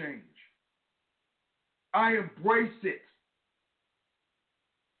that change. I embrace it.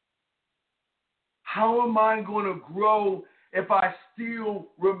 How am I going to grow if I still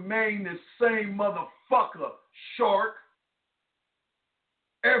remain the same motherfucker, shark,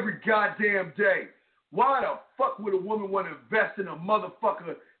 every goddamn day? Why the fuck would a woman want to invest in a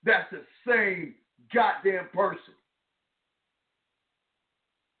motherfucker that's the same goddamn person?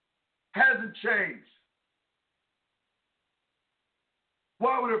 Hasn't changed.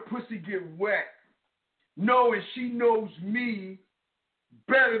 Why would her pussy get wet knowing she knows me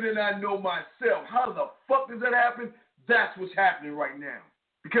better than I know myself? How the fuck does that happen? That's what's happening right now.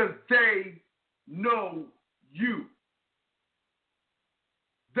 Because they know you.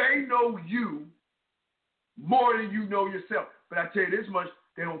 They know you more than you know yourself. But I tell you this much,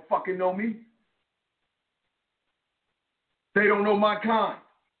 they don't fucking know me. They don't know my kind.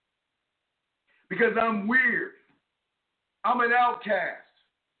 Because I'm weird. I'm an outcast.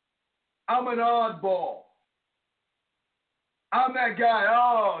 I'm an oddball. I'm that guy.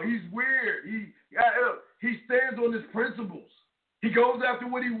 Oh, he's weird. He stands on his principles. He goes after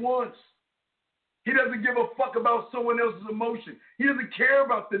what he wants. He doesn't give a fuck about someone else's emotion. He doesn't care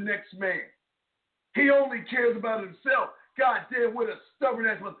about the next man. He only cares about himself. God damn, what a stubborn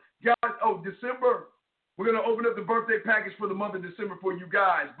ass one. God, December, we're going to open up the birthday package for the month of December for you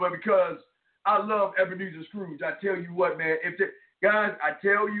guys. But because I love Ebenezer Scrooge, I tell you what, man. Guys, I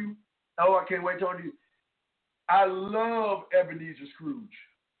tell you, I can't wait to tell you. I love Ebenezer Scrooge.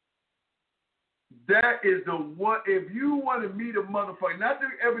 That is the one. If you want to meet a motherfucker, not the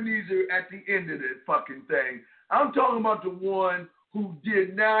Ebenezer at the end of the fucking thing. I'm talking about the one who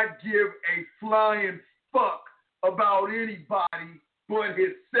did not give a flying fuck about anybody but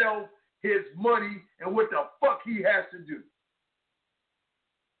himself, his money, and what the fuck he has to do.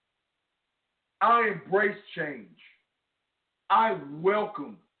 I embrace change. I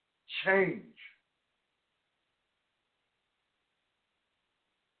welcome change.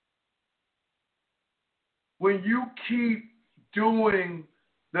 When you keep doing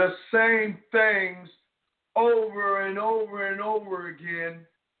the same things over and over and over again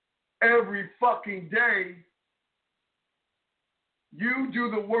every fucking day, you do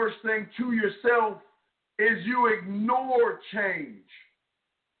the worst thing to yourself is you ignore change.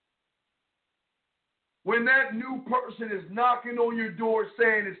 When that new person is knocking on your door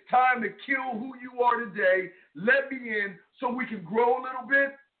saying it's time to kill who you are today, let me in so we can grow a little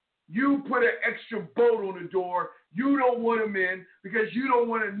bit, you put an extra bolt on the door. You don't want them in because you don't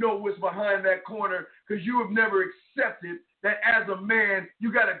want to know what's behind that corner because you have never accepted that as a man,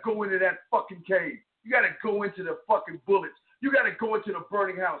 you got to go into that fucking cave. You got to go into the fucking bullets. You got to go into the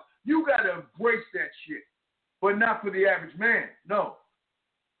burning house. You got to embrace that shit, but not for the average man. No.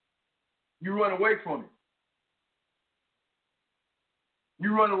 You run away from it.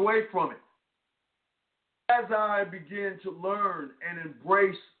 You run away from it. As I begin to learn and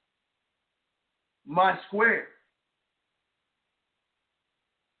embrace my square,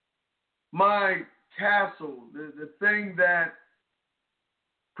 my castle, the thing that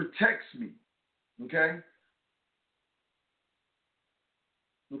protects me, okay?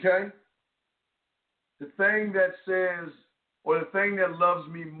 Okay? The thing that says, or the thing that loves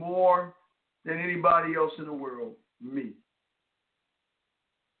me more than anybody else in the world, me.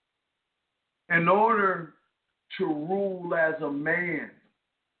 In order to rule as a man,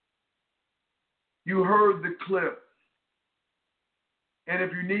 you heard the clip. And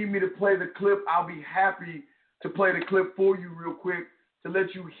if you need me to play the clip, I'll be happy to play the clip for you real quick to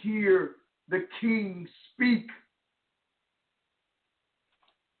let you hear the king speak.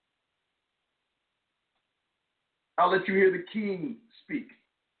 I'll let you hear the king speak.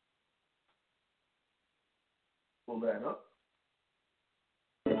 Pull that up.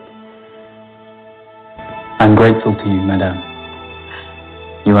 I'm grateful to you, madame.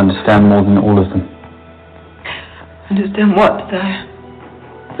 You understand more than all of them. Understand what, sire?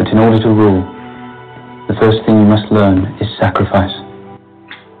 That in order to rule, the first thing you must learn is sacrifice.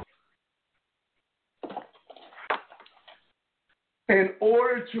 In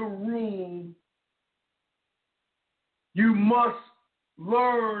order to rule, you must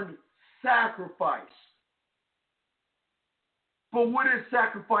learn sacrifice. But what is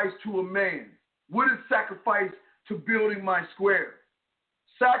sacrifice to a man? What is sacrifice to building my square?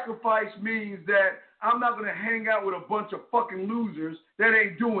 Sacrifice means that I'm not going to hang out with a bunch of fucking losers that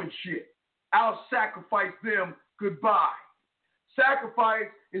ain't doing shit. I'll sacrifice them goodbye. Sacrifice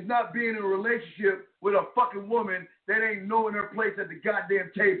is not being in a relationship with a fucking woman that ain't knowing her place at the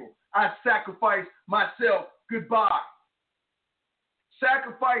goddamn table. I sacrifice myself goodbye.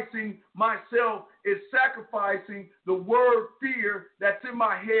 Sacrificing myself is sacrificing the word fear that's in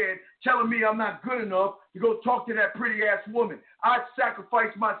my head telling me I'm not good enough to go talk to that pretty ass woman. I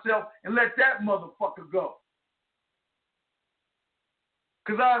sacrifice myself and let that motherfucker go.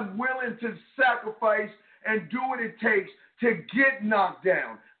 Because I'm willing to sacrifice and do what it takes to get knocked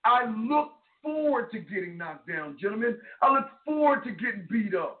down. I look forward to getting knocked down, gentlemen. I look forward to getting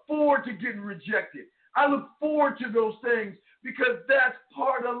beat up, forward to getting rejected. I look forward to those things because that's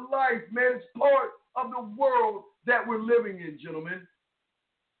part of life, man. It's part of the world that we're living in, gentlemen.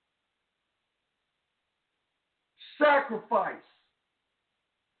 Sacrifice.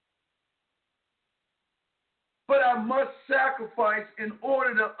 But I must sacrifice in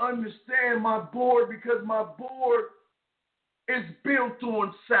order to understand my board because my board is built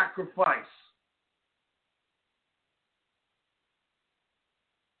on sacrifice.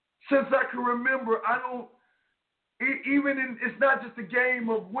 Since I can remember, it's not just a game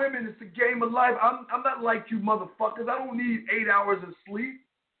of women, it's a game of life. I'm not like you motherfuckers. I don't need 8 hours of sleep.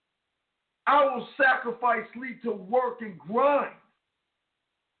 I will sacrifice sleep to work and grind.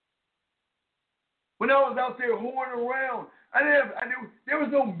 When I was out there whoring around, there was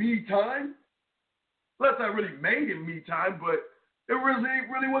no me time. Unless I really made it me time, but there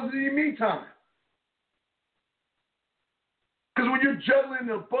really wasn't any me time. Because when you're juggling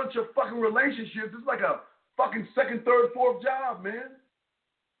a bunch of fucking relationships, it's like a fucking second, third, fourth job, man.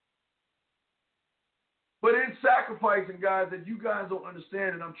 But in sacrificing, guys, that you guys don't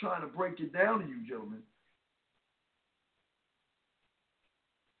understand, and I'm trying to break it down to you, gentlemen,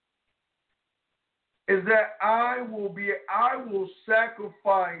 is that I will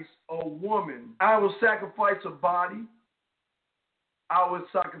sacrifice a woman. I will sacrifice a body. I will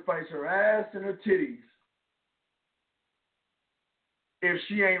sacrifice her ass and her titties if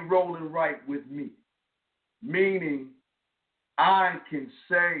she ain't rolling right with me. Meaning, I can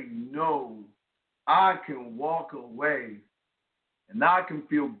say no. I can walk away, and I can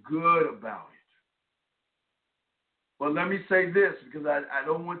feel good about it. But let me say this, because I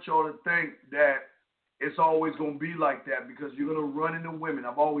don't want y'all to think that it's always going to be like that, because you're going to run into women.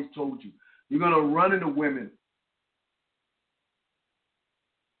 I've always told you. You're going to run into women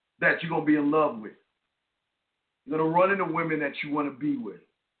that you're going to be in love with. You're going to run into women that you want to be with.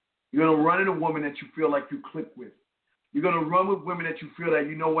 You're going to run into women that you feel like you click with. You're going to run with women that you feel that,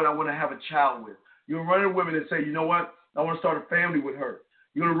 you know what, I want to have a child with. You're going to run into women that say, you know what, I want to start a family with her.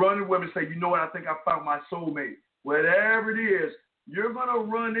 You're going to run into women and say, you know what, I think I found my soulmate. Whatever it is, you're going to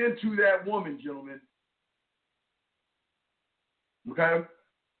run into that woman, gentlemen. Okay?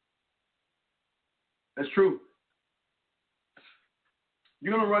 That's true.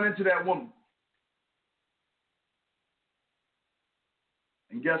 You're going to run into that woman.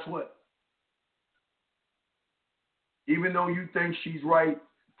 And guess what? Even though you think she's right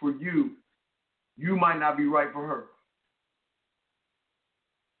for you, you might not be right for her.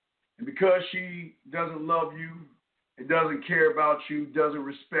 And because she doesn't love you and doesn't care about you, doesn't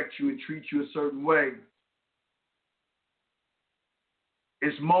respect you and treat you a certain way,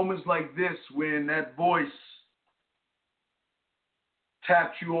 it's moments like this when that voice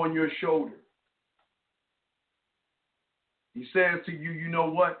taps you on your shoulder. He says to you, you know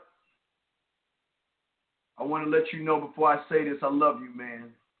what? I want to let you know before I say this, I love you,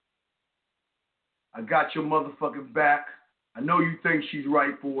 man. I got your motherfucking back. I know you think she's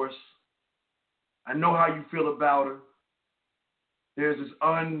right for us. I know how you feel about her. There's this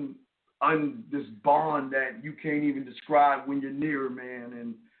this bond that you can't even describe when you're near her,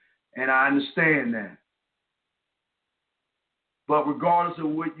 man, and I understand that. But regardless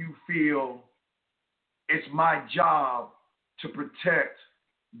of what you feel, it's my job to protect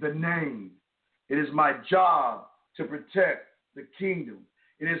the name. It is my job to protect the kingdom.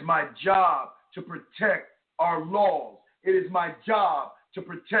 It is my job to protect our laws. It is my job to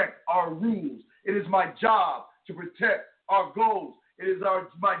protect our rules. It is my job to protect our goals. It is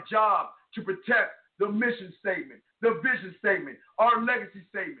my job to protect the mission statement, the vision statement, our legacy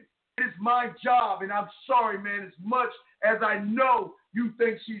statement. It is my job, and I'm sorry, man, as much as I know you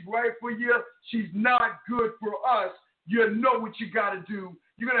think she's right for you, she's not good for us. You know what you got to do.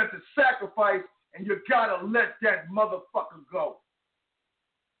 You're going to have to sacrifice, and you got to let that motherfucker go.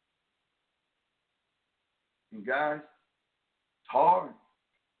 And guys, it's hard.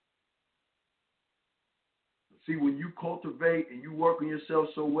 See, when you cultivate and you work on yourself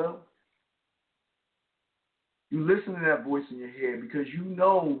so well, you listen to that voice in your head because you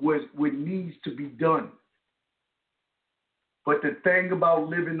know what needs to be done. But the thing about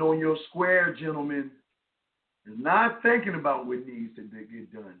living on your square, gentlemen, is not thinking about what needs to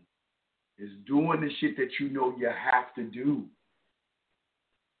get done. It's doing the shit that you know you have to do.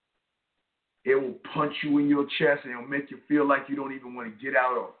 It will punch you in your chest and it'll make you feel like you don't even want to get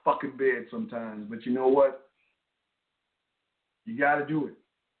out of a fucking bed sometimes. But you know what? You got to do it.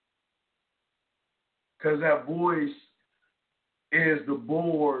 Because that voice is the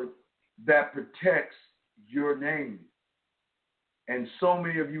board that protects your name. And so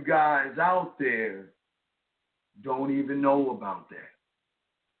many of you guys out there don't even know about that.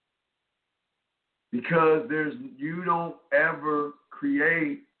 Because you don't ever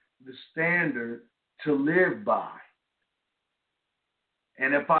create the standard to live by.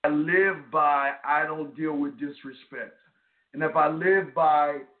 And if I live by, I don't deal with disrespect. And if I live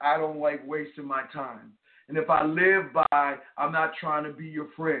by, I don't like wasting my time. And if I live by, I'm not trying to be your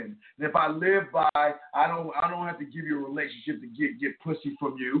friend. And if I live by, I don't have to give you a relationship to get pussy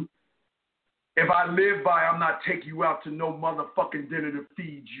from you. If I live by, I'm not taking you out to no motherfucking dinner to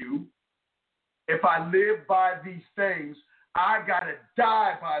feed you. If I live by these things, I gotta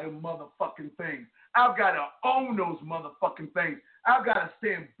die by them motherfucking things. I've gotta own those motherfucking things. I've gotta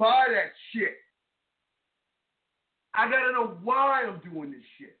stand by that shit. I gotta know why I'm doing this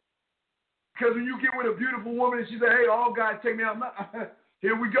shit. Because when you get with a beautiful woman and she say, hey, all guys take me out,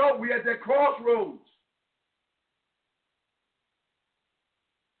 here we go. We at that crossroads.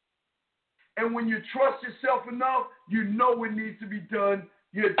 And when you trust yourself enough, you know what needs to be done.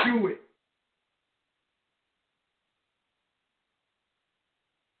 You do it.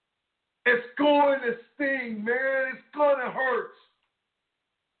 It's going to sting, man. It's going to hurt.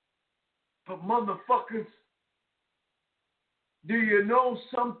 But motherfuckers, do you know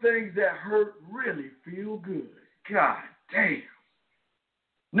some things that hurt really feel good? God damn.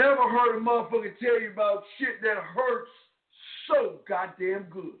 Never heard a motherfucker tell you about shit that hurts so goddamn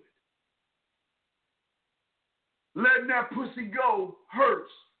good. Letting that pussy go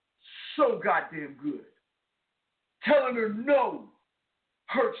hurts so goddamn good. Telling her no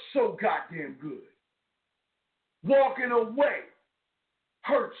hurts so goddamn good. Walking away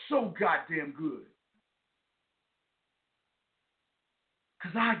hurts so goddamn good.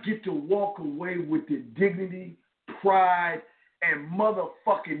 Because I get to walk away with the dignity, pride, and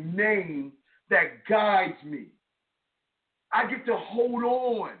motherfucking name that guides me. I get to hold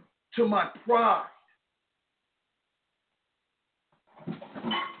on to my pride.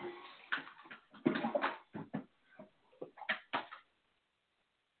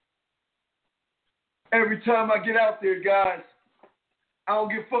 Every time I get out there, guys, I don't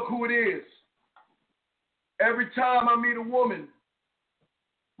give a fuck who it is. Every time I meet a woman,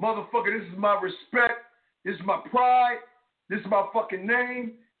 motherfucker, this is my respect. This is my pride. This is my fucking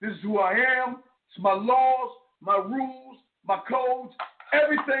name. This is who I am. It's my laws, my rules, my codes,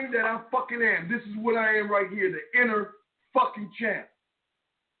 everything that I fucking am. This is what I am right here, the inner fucking champ.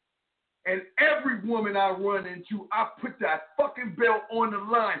 And every woman I run into, I put that fucking belt on the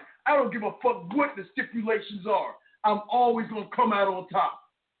line. I don't give a fuck what the stipulations are. I'm always going to come out on top.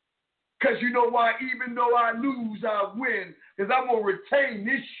 Because you know why? Even though I lose, I win. Because I'm going to retain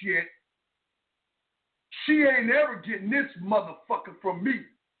this shit. She ain't ever getting this motherfucker from me.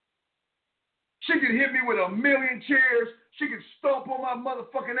 She can hit me with a million chairs. She can stomp on my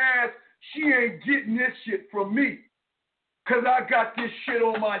motherfucking ass. She ain't getting this shit from me. Because I got this shit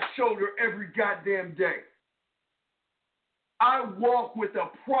on my shoulder every goddamn day. I walk with the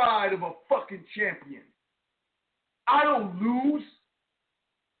pride of a fucking champion. I don't lose.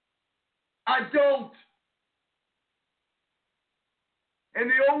 I don't.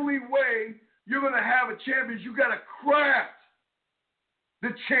 And the only way you're going to have a champion is you got to craft the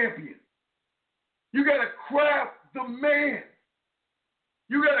champion. You got to craft the man.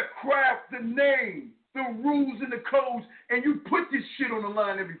 You got to craft the name, the rules and the codes, and you put this shit on the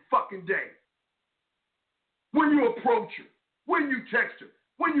line every fucking day. When you approach her, when you text her,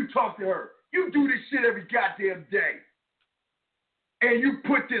 when you talk to her, you do this shit every goddamn day. And you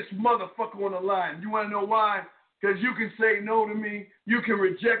put this motherfucker on the line. You want to know why? Because you can say no to me. You can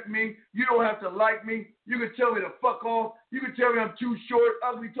reject me. You don't have to like me. You can tell me to fuck off. You can tell me I'm too short,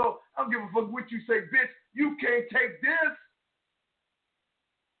 ugly, tall. I don't give a fuck what you say, bitch. You can't take this.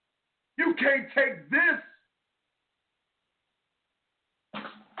 You can't take this.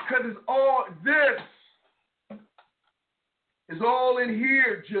 Because it's all this. It's all in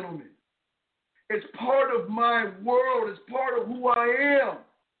here, gentlemen. It's part of my world. It's part of who I am.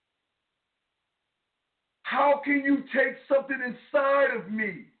 How can you take something inside of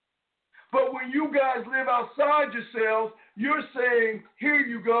me? But when you guys live outside yourselves, you're saying, here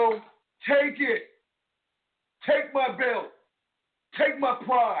you go, take it. Take my belt. Take my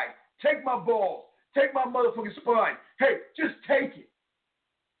pride. Take my balls. Take my motherfucking spine. Hey, just take it.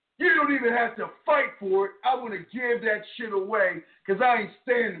 You don't even have to fight for it. I want to give that shit away because I ain't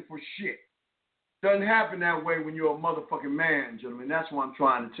standing for shit. Doesn't happen that way when you're a motherfucking man, gentlemen. That's what I'm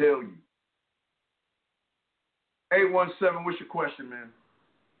trying to tell you. 817, what's your question, man?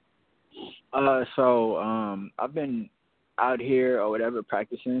 I've been out here or whatever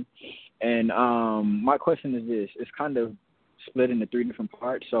practicing, and my question is this. It's kind of split into three different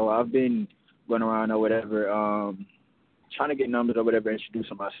parts. So I've been going around or whatever, trying to get numbers or whatever,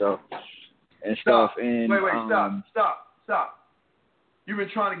 introducing myself and stuff. And wait, stop. You've been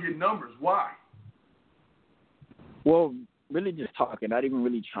trying to get numbers. Why? Well, really just talking. Not even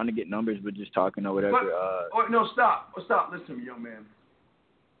really trying to get numbers, but just talking or whatever. No, stop. Listen to me, young man.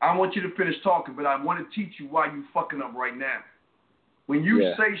 I want you to finish talking, but I want to teach you why you fucking up right now. When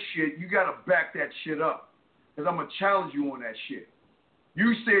you say shit, you got to back that shit up. Because I'm going to challenge you on that shit.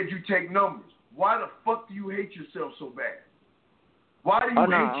 You said you take numbers. Why the fuck do you hate yourself so bad? Why do you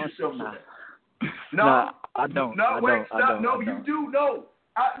hate yourself so bad? No, I don't. No, wait, stop. No, I you don't. do. No.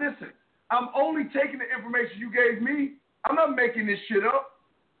 Listen, I'm only taking the information you gave me. I'm not making this shit up.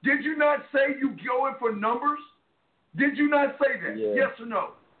 Did you not say you going for numbers? Did you not say that? Yeah. Yes or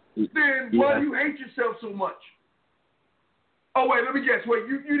no? Then why do you hate yourself so much? Oh, wait, let me guess. Wait,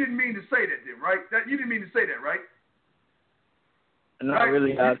 you didn't mean to say that then, right? You didn't mean to say that, right? Not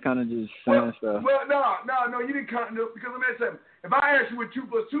really. I was kind of just saying stuff. Well, no, you didn't count it because let me say, if I ask you what 2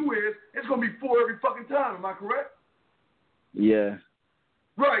 + 2 is, it's gonna be 4 every fucking time. Am I correct? Yeah.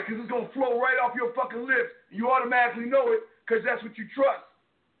 Right, because it's gonna flow right off your fucking lips. You automatically know it because that's what you trust.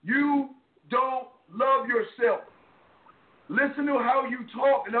 You don't love yourself. Listen to how you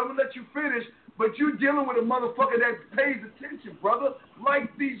talk, and I'm gonna let you finish. But you're dealing with a motherfucker that pays attention, brother,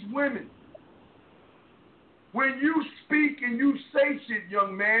 like these women. When you speak and you say shit,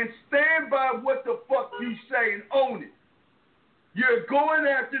 young man, stand by what the fuck you say and own it. You're going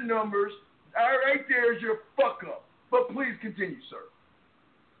after numbers. All right, there's your fuck up. But please continue, sir.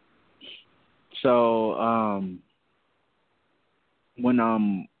 So, when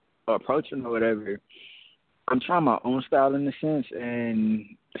I'm approaching or whatever, I'm trying my own style in a sense,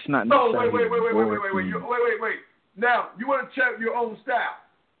 and it's not necessarily. Wait. Now, you want to check your own style.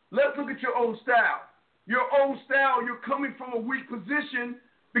 Let's look at your own style. Your own style, you're coming from a weak position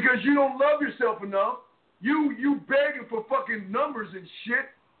because you don't love yourself enough. You begging for fucking numbers and shit,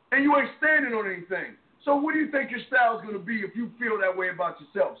 and you ain't standing on anything. So what do you think your style is going to be if you feel that way about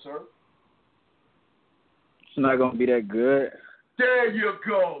yourself, sir? It's not going to be that good. There you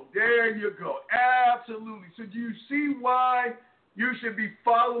go. Absolutely. So do you see why you should be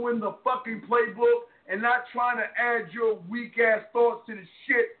following the fucking playbook and not trying to add your weak-ass thoughts to the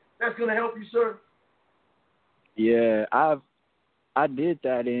shit that's going to help you, sir? Yeah, I did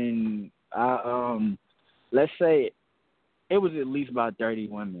that in let's say it was at least about 30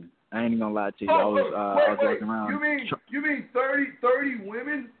 women. I ain't gonna lie to you. I was walking around. You mean 30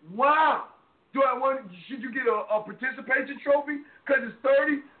 women? Wow. Should you get a participation trophy? Because it's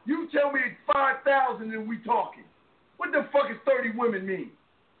 30. You tell me it's 5,000 and we talking. What the fuck is 30 women mean?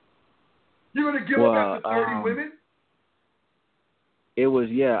 You're gonna give up after 30 women? It was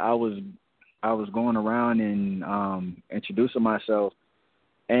I was going around and introducing myself,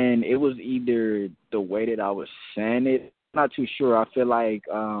 and it was either the way that I was saying it. I'm not too sure. I feel like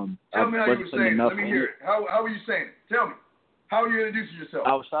tell me how you were saying it. Let me hear it. How were you saying it? Tell me. How are you introducing yourself?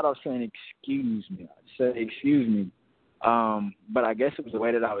 I started off saying excuse me. I said excuse me. But I guess it was the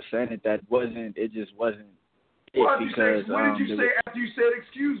way that I was saying it that it just wasn't it. What did you say after you said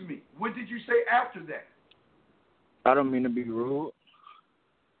excuse me? What did you say after that? I don't mean to be rude.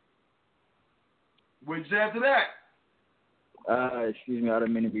 What did you say after that? Excuse me, I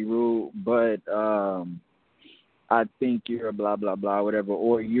don't mean to be rude, but I think you're a blah blah blah, whatever,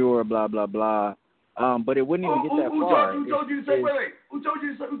 or you're a blah blah blah. But it wouldn't even get that far. Who told you to say wait? Who told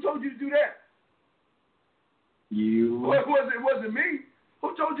you to do that? You. Well, it wasn't me.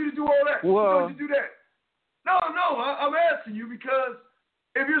 Who told you to do all that? Well, who told you to do that? No, I'm asking you because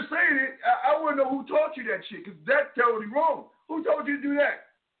if you're saying it, I want to know who taught you that shit because that's totally wrong. Who told you to do that?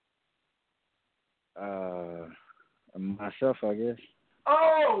 Myself, I guess.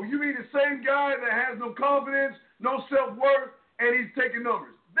 Oh, you mean the same guy that has no confidence, no self-worth, and he's taking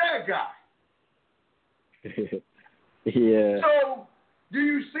numbers? That guy. Yeah. So, do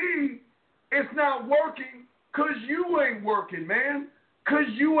you see it's not working because you ain't working, man? Because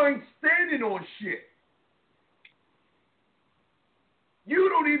you ain't standing on shit. You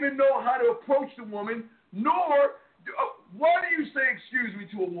don't even know how to approach the woman, nor why do you say excuse me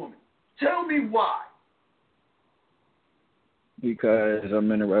to a woman? Tell me why. Because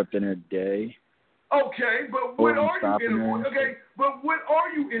I'm interrupting her day. Okay, but what are you interrupting? Okay, but what are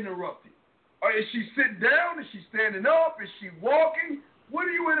you interrupting? Is she sitting down? Is she standing up? Is she walking? What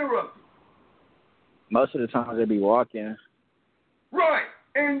are you interrupting? Most of the times they be walking. Right,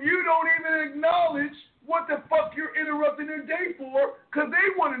 and you don't even acknowledge what the fuck you're interrupting their day for, because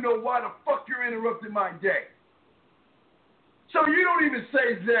they want to know why the fuck you're interrupting my day. So you don't even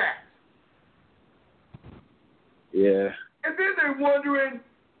say that. Yeah. And then they're wondering,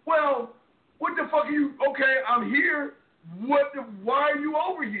 well, what the fuck are you? Okay, I'm here. Why are you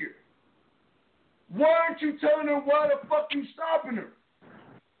over here? Why aren't you telling her why the fuck you stopping her?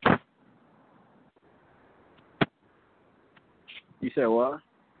 You said what?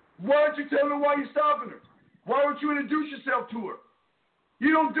 Why aren't you telling her why you're stopping her? Why don't you introduce yourself to her?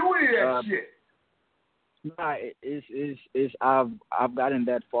 You don't do any of that shit. Nah, I've gotten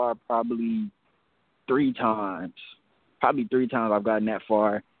that far probably 3 times. Probably 3 times I've gotten that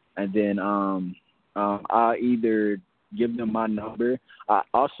far, and then I'll either give them my number. I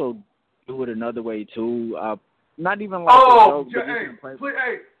also do it another way too. Not even like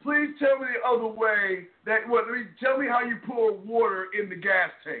please tell me the other way. Tell me how you pour water in the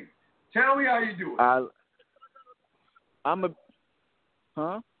gas tank. Tell me how you do it.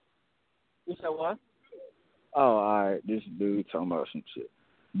 Huh? You said what? Oh, all right. This dude talking about some shit.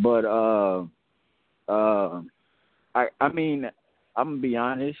 But I mean, I'm gonna be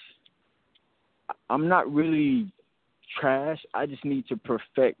honest. I'm not really trash. I just need to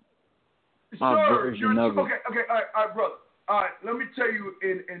perfect my version of it. Okay, all right, brother. All right, let me tell you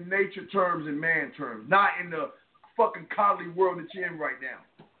in nature terms and man terms, not in the fucking coddly world that you're in right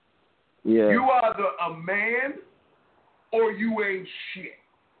now. Yeah. You either a man or you ain't shit.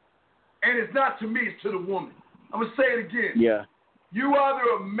 And it's not to me, it's to the woman. I'm going to say it again. Yeah. You either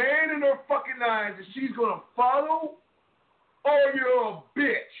a man in her fucking eyes that she's going to follow, or you're a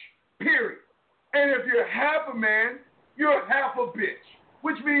bitch, period. And if you're half a man, you're half a bitch,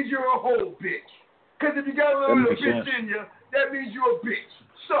 which means you're a whole bitch. Because if you got a little bit of bitch in you, that means you're a bitch.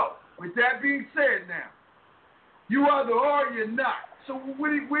 So, with that being said now, you either are or you're not. So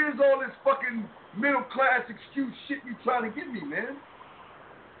where's all this fucking middle class excuse shit you trying to give me, man?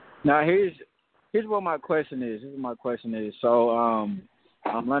 Now here's what my question is. So I'm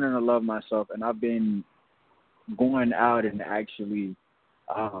learning to love myself, and I've been going out and actually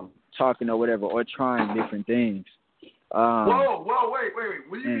talking or whatever, or trying different things. Whoa, wait.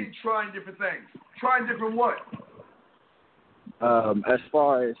 What do you mean trying different things? Trying different what? As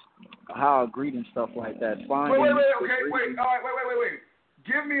far as how I greet and stuff like that. Wait. All right, wait.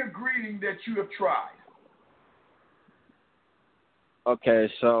 Give me a greeting that you have tried. Okay,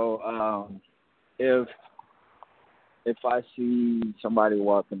 so if I see somebody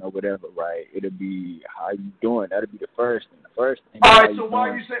walking or whatever, right, it'll be how you doing. That'll be the first thing. All right, so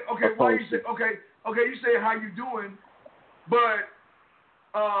why you say how you doing, but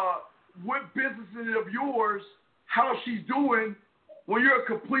what business of yours, how she's doing when you're a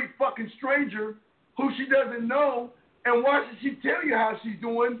complete fucking stranger who she doesn't know, and why should she tell you how she's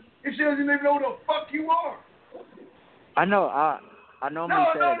doing if she doesn't even know who the fuck you are? I know. I normally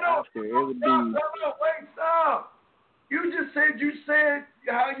say it after. It would be. No, wait, stop. You just said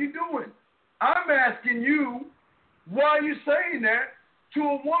how you doing. I'm asking you why you saying that to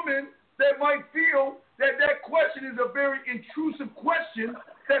a woman that might feel that question is a very intrusive question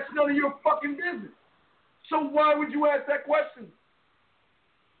that's none of your fucking business. So why would you ask that question?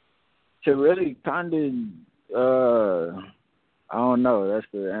 To really kind of, I don't know. That's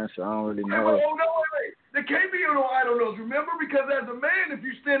the answer. I don't really know. Oh, no, wait. There can't be no I don't knows. Remember, because as a man, if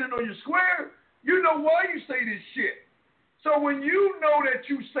you're standing on your square, you know why you say this shit. So when you know that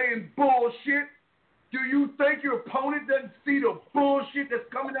you saying bullshit, do you think your opponent doesn't see the bullshit that's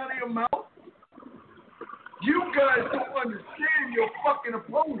coming out of your mouth? You guys don't understand your fucking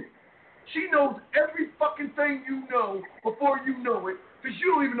opponent. She knows every fucking thing you know before you know it, because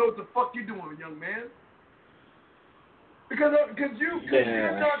you don't even know what the fuck you're doing, young man. Because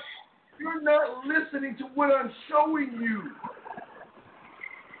you're not listening to what I'm showing you.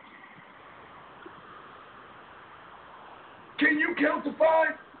 Can you count to 5?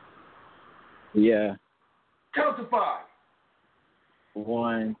 Yeah. Count to 5.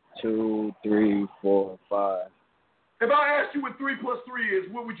 1, 2, 3, 4, 5. If I asked you what 3 plus 3 is,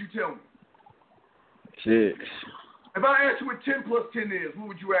 what would you tell me? 6. If I asked you what 10 plus 10 is, what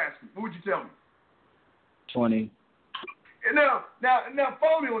would you ask me? What would you tell me? 20. And now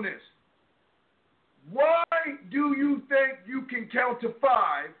follow me on this. Why do you think you can count to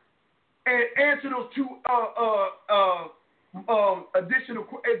 5 and answer those two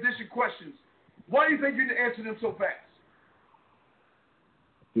addition questions? Why do you think you can answer them so fast?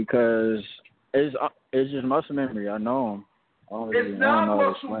 Because it's just muscle memory. I know them. It's not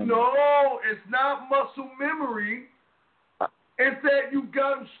muscle. No, it's not muscle memory. It's that you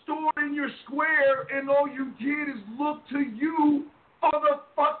got them stored in your square, and all you did is look to you for the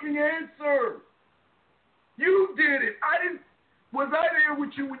fucking answer. You did it. I didn't. Was I there with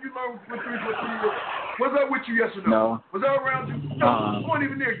you when you learned what 3 plus 3 is? Was I with you, yes or no? No. Was I around you? No, I wasn't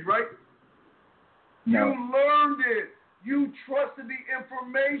even near you, right? No. You learned it. You trusted the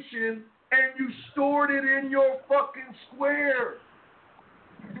information, and you stored it in your fucking square.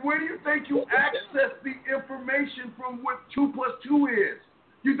 Where do you think you access the information from what 2 plus 2 is?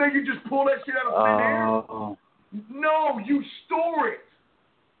 You think you just pull that shit out of thin air? No, you store it.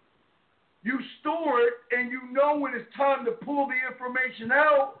 You store it, and you know when it's time to pull the information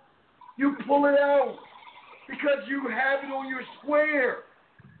out, you pull it out because you have it on your square.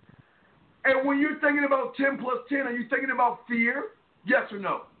 And when you're thinking about 10 plus 10, are you thinking about fear? Yes or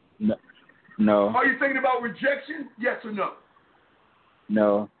no? No. Are you thinking about rejection? Yes or no?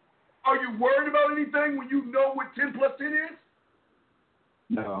 No. Are you worried about anything when you know what 10 plus 10 is?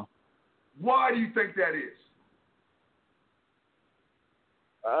 No. Why do you think that is?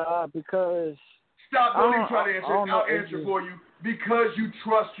 Because... Stop, don't even try to answer it. I'll answer for you. Because you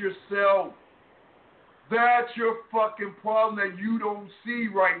trust yourself. That's your fucking problem that you don't see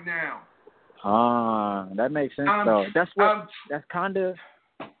right now. That makes sense though. That's kind of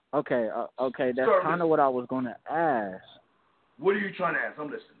okay. Okay, that's kind of what I was gonna ask. What are you trying to ask? I'm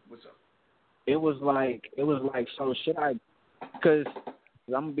listening. What's up? It was like, so should I? Because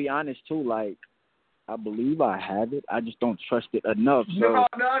I'm gonna be honest too. Like, I believe I have it. I just don't trust it enough. So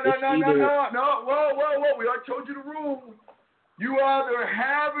no. Whoa. We already told you the rule. You either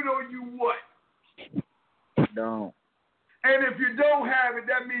have it or you what? Don't. And if you don't have it,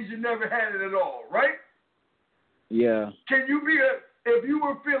 that means you never had it at all, right? Yeah. Can you if you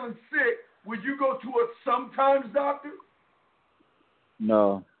were feeling sick, would you go to a sometimes doctor?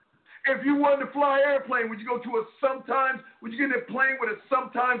 No. If you wanted to fly an airplane, would you go to a sometimes? Would you get in a plane with a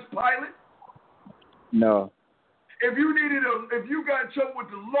sometimes pilot? No. If you got in trouble with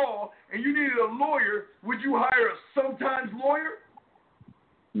the law and you needed a lawyer, would you hire a sometimes lawyer?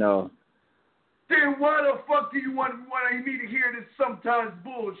 No. Then why the fuck do you want to need to hear this sometimes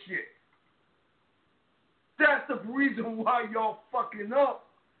bullshit? That's the reason why y'all fucking up.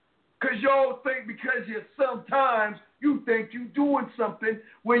 Because y'all think because you're sometimes, you think you're doing something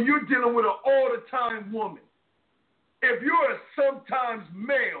when you're dealing with an all-the-time woman. If you're a sometimes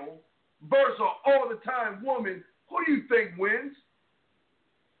male versus an all-the-time woman, who do you think wins?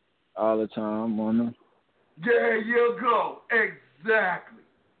 All the time woman. There you go. Exactly.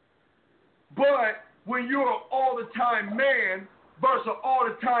 But when you're an all-the-time man versus an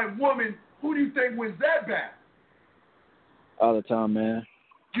all-the-time woman, who do you think wins that battle? All the time, man.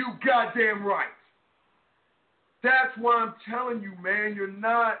 You goddamn right. That's why I'm telling you, man, you're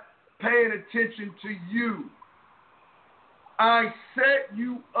not paying attention to you. I set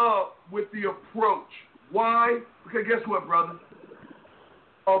you up with the approach. Why? Because guess what, brother?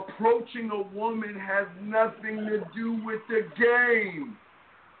 Approaching a woman has nothing to do with the game.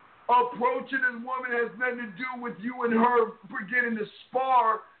 Approaching a woman has nothing to do with you and her beginning to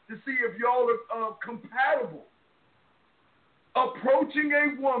spar to see if y'all are compatible. Approaching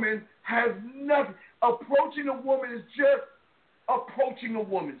a woman has nothing. Approaching a woman is just approaching a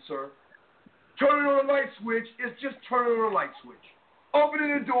woman, sir. Turning on a light switch is just turning on a light switch.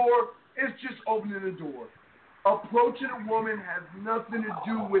 Opening the door is just opening the door. Approaching a woman has nothing to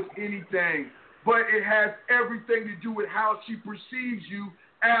do with anything, but it has everything to do with how she perceives you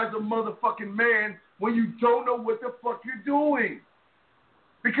as a motherfucking man when you don't know what the fuck you're doing.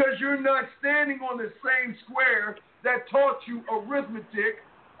 Because you're not standing on the same square that taught you arithmetic,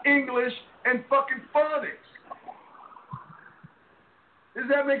 English, and fucking phonics. Does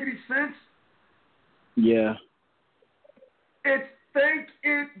that make any sense? Yeah. It's think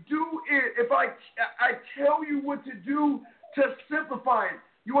it, do it. If I tell you what to do to simplify it,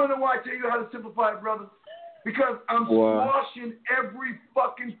 you want to know why I tell you how to simplify it, brother? Because I'm squashing every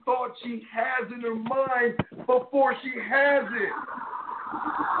fucking thought she has in her mind before she has it.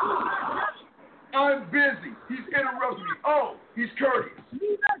 I'm busy. He's interrupting me. Oh, he's courteous.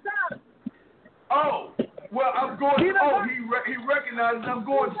 Oh, well, I'm going. Oh, he recognizes I'm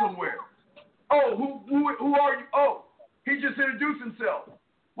going somewhere. Oh, who are you? Oh, he just introduced himself.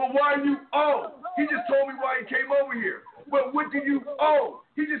 Well, why are you? Oh, he just told me why he came over here. Well, what do you? Oh,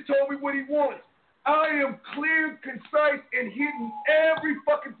 he just told me what he wants. I am clear, concise, and hitting every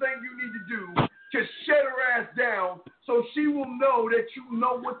fucking thing you need to do to shut her ass down so she will know that you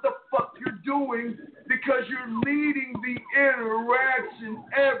know what the fuck you're doing because you're leading the interaction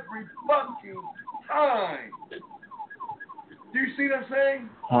every fucking time. Do you see what I'm saying?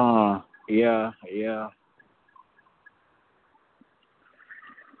 Yeah.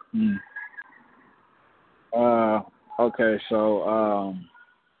 Okay, so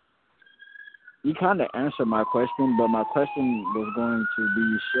you kind of answered my question, but my question was going to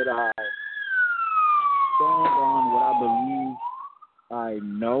be, should I stand on what I believe I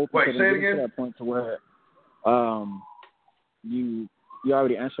know? Wait, say it again. To that point to where you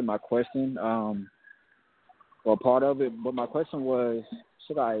already answered my question, or part of it, but my question was,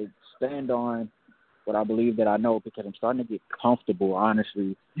 should I stand on what I believe that I know, because I'm starting to get comfortable,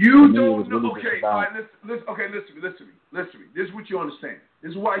 honestly. You don't know. Really okay, all right, listen to me. This is what you understand.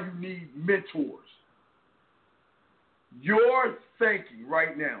 This is why you need mentors. You're thinking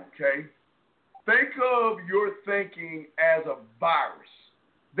right now, okay? Think of your thinking as a virus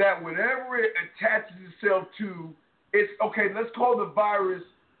that whenever it attaches itself to, it's, okay, let's call the virus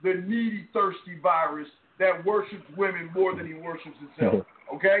the needy, thirsty virus that worships women more than he worships himself,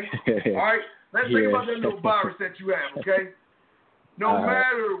 okay? All right? Let's think about that little virus that you have, okay? No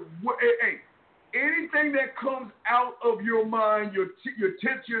matter what, hey, anything that comes out of your mind, your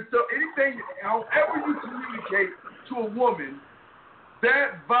tits, your thought, anything, however you communicate to a woman,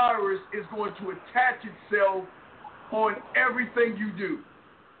 that virus is going to attach itself on everything you do.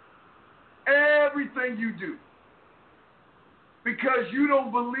 everything you do. Because you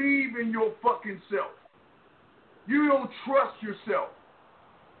don't believe in your fucking self. You don't trust yourself.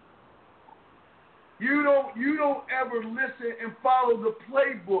 You don't ever listen and follow the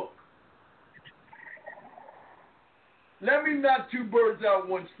playbook. Let me knock two birds out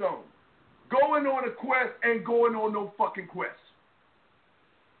one stone. Going on a quest ain't going on no fucking quest.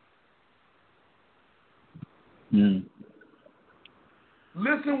 Listen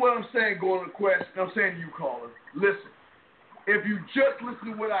what I'm saying, going on a quest. I'm saying to you, caller. Listen. If you just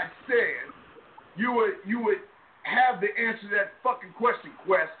listen to what I said, you would have the answer to that fucking question,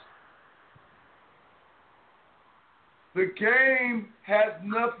 Quest. The game has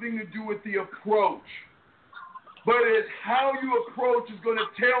nothing to do with the approach. But it's how you approach is going to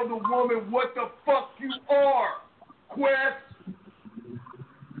tell the woman what the fuck you are, Quest.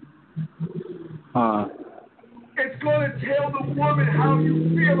 It's going to tell the woman how you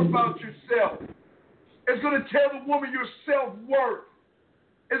feel about yourself. It's going to tell the woman your self-worth.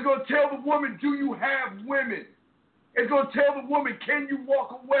 It's going to tell the woman, do you have women? It's going to tell the woman, can you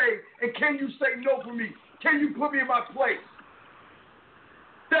walk away and can you say no for me? Can you put me in my place?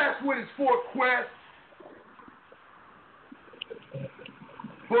 That's what it's for, Quest.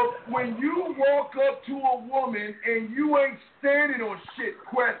 But when you walk up to a woman and you ain't standing on shit,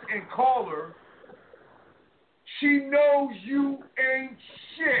 Quest, and call her, she knows you ain't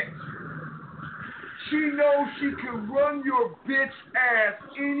shit. She knows she can run your bitch ass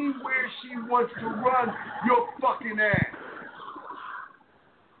anywhere she wants to run your fucking ass.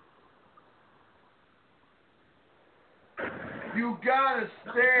 You gotta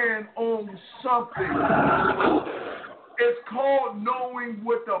stand on something. It's called knowing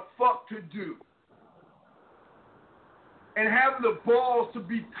what the fuck to do. And having the balls to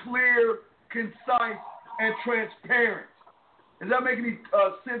be clear, concise, and transparent. Does that make any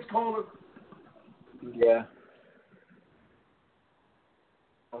sense, caller? Yeah.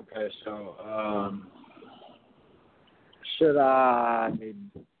 Okay, so should I?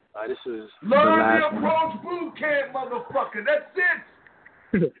 This is learn the approach boot camp, motherfucker. That's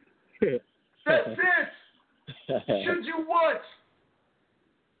it. That's it. Should you what?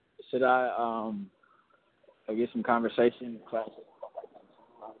 Should I get some conversation class?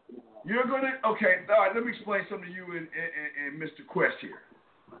 You're gonna okay. All right. Let me explain something to you and Mr. Quest here.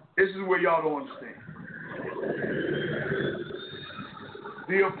 This is where y'all don't understand.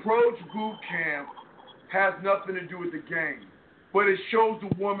 The approach boot camp has nothing to do with the game, but it shows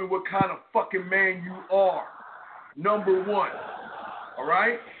the woman what kind of fucking man you are. Number one. All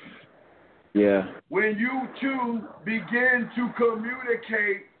right? Yeah. When you two begin to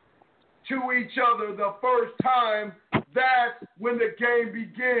communicate to each other the first time, that's when the game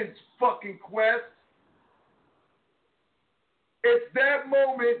begins, fucking Quest. It's that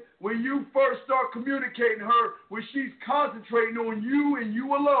moment when you first start communicating her, when she's concentrating on you and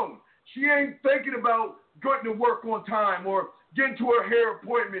you alone. She ain't thinking about going to work on time or getting to her hair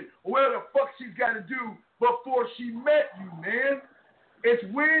appointment or whatever the fuck she's got to do before she met you, man. It's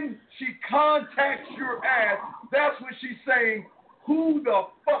when she contacts your ass, that's when she's saying, who the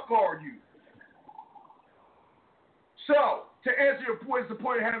fuck are you? So, to answer your point, it's the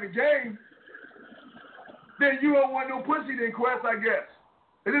point of having game. Then you don't want no pussy then, Quest, I guess.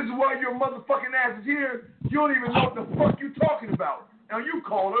 And this is why your motherfucking ass is here. You don't even know what the fuck you talking about. Now you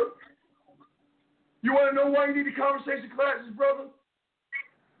call her. You want to know why you need the conversation classes, brother?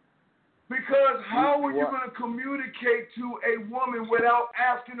 Because how are you going to communicate to a woman without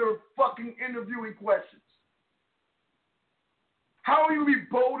asking her fucking interviewing questions? How are you going to be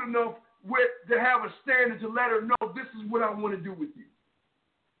bold enough to have a standard to let her know this is what I want to do with you?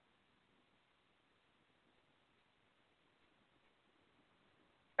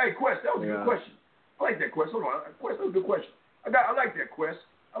 Hey, Quest, that was a good question. I like that, Quest. Hold on. Quest, that was a good question. I like that, Quest.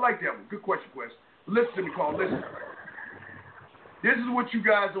 I like that one. Good question, Quest. Listen to me, Carl. Listen. This is what you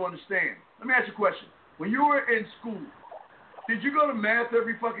guys don't understand. Let me ask you a question. When you were in school, did you go to math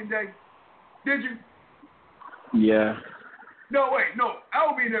every fucking day? Did you? Yeah. No, wait, no. I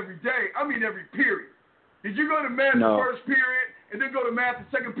don't mean every day. I mean every period. Did you go to math the first period, and then go to math the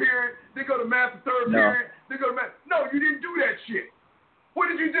second period, then go to math the third period, then go to math? No, you didn't do that shit. What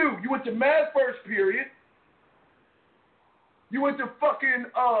did you do? You went to math first period. You went to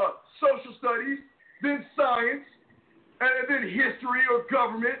fucking social studies, then science, and then history or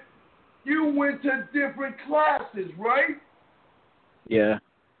government. You went to different classes, right? Yeah.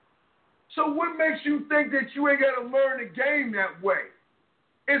 So what makes you think that you ain't got to learn the game that way?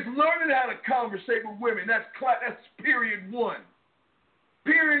 It's learning how to conversate with women. That's period one.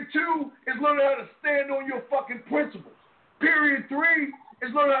 Period two is learning how to stand on your fucking principles. Period three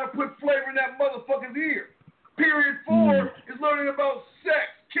is learning how to put flavor in that motherfucker's ear. Period 4 is learning about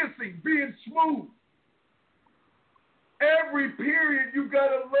sex, kissing, being smooth. Every period you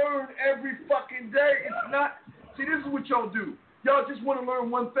gotta learn every fucking day. It's not. See, this is what y'all do. Y'all just want to learn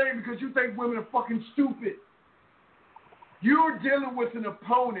one thing because you think women are fucking stupid. You're dealing with an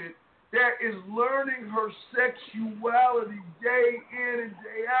opponent that is learning her sexuality day in and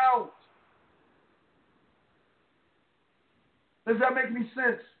day out. Does that make any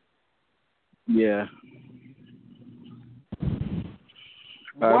sense? Yeah.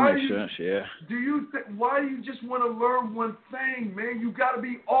 That makes sense, yeah. Why do you just want to learn one thing, man? You got to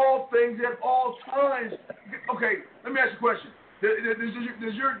be all things at all times. Okay, let me ask you a question.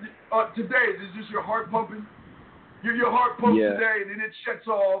 Does your heart pumping? Your heart pumps today, and then it shuts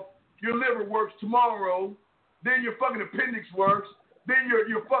off. Your liver works tomorrow. Then your fucking appendix works. Then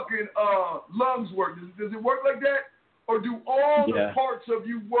your fucking lungs work. Does it work like that? Or do all the parts of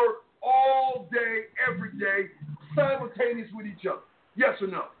you work all day, every day, simultaneous with each other? Yes or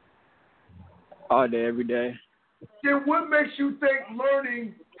no? All day, every day. Then what makes you think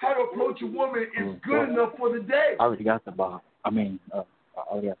learning how to approach a woman is good enough for the day? I already got the box. I already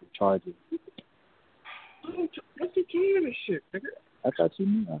got the charger. What's the key in this shit, nigga? I thought you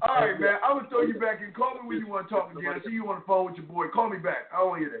knew. All right, man. I'm going to throw you back in. Call me when you want to talk again. I see you on the phone with your boy. Call me back. I don't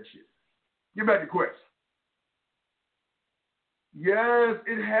want to hear that shit. Get back to Quest. Yes,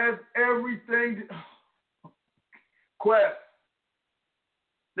 it has everything. Quest.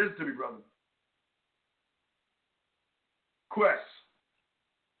 Listen to me, brother. Quest.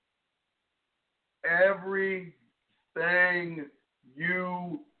 Everything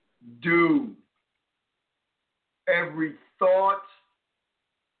you do, every thought,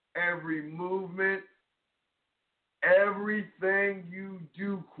 every movement, everything you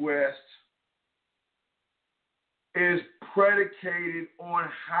do, Quest, is predicated on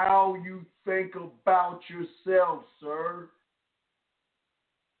how you think about yourself, sir.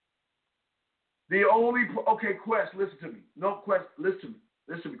 Okay, Quest, listen to me. No, Quest, listen to me.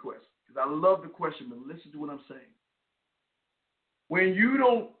 Listen to me, Quest, because I love the question, but listen to what I'm saying. When you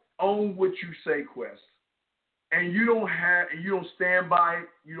don't own what you say, Quest, and you don't stand by it,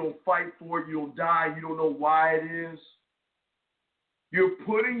 you don't fight for it, you don't die, you don't know why it is, you're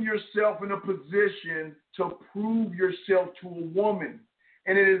putting yourself in a position to prove yourself to a woman.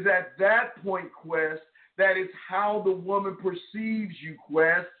 And it is at that point, Quest, that is how the woman perceives you,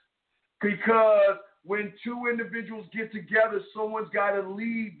 Quest. Because when two individuals get together, someone's got to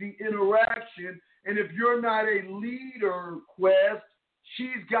lead the interaction. And if you're not a leader, Quest,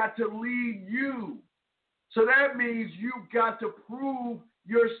 she's got to lead you. So that means you've got to prove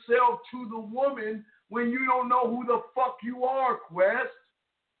yourself to the woman when you don't know who the fuck you are, Quest.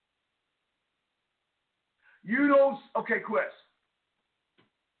 Okay, Quest.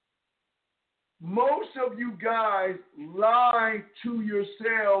 Most of you guys lie to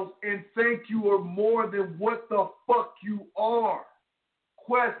yourselves and think you are more than what the fuck you are.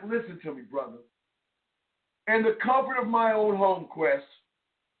 Quest, listen to me, brother. In the comfort of my own home, Quest,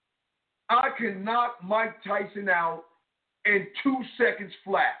 I can knock Mike Tyson out in 2 seconds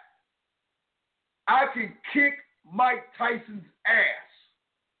flat. I can kick Mike Tyson's ass.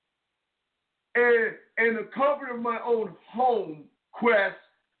 And in the comfort of my own home, Quest,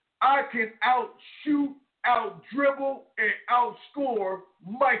 I can outshoot, outdribble, and outscore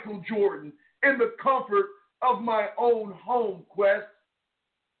Michael Jordan in the comfort of my own home, Quest.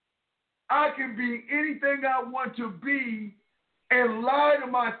 I can be anything I want to be and lie to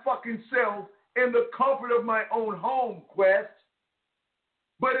my fucking self in the comfort of my own home, Quest.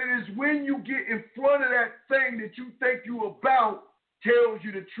 But it is when you get in front of that thing that you think you about tells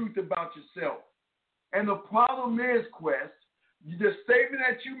you the truth about yourself. And the problem is, Quest, the statement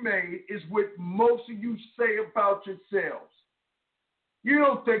that you made is what most of you say about yourselves. You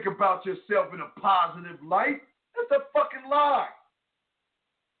don't think about yourself in a positive light. That's a fucking lie.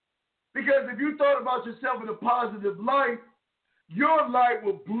 Because if you thought about yourself in a positive light, your light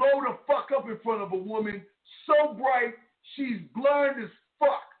will blow the fuck up in front of a woman so bright she's blind as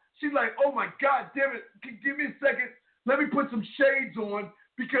fuck. She's like, oh my God, damn it, give me a second. Let me put some shades on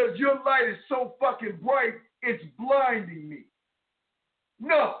because your light is so fucking bright, it's blinding me.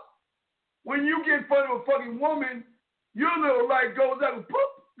 No. When you get in front of a fucking woman, your little light goes out and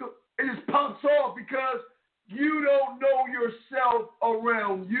poof, it just pops off because you don't know yourself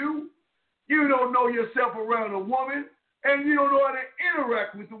around you. You don't know yourself around a woman. And you don't know how to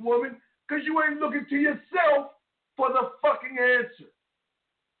interact with the woman because you ain't looking to yourself for the fucking answer.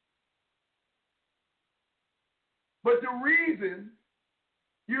 But the reason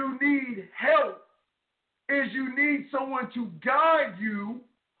you need help is you need someone to guide you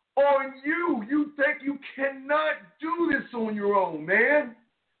on you. You think you cannot do this on your own, man.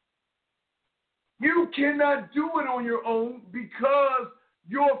 You cannot do it on your own because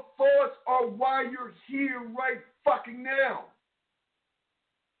your thoughts are why you're here right fucking now.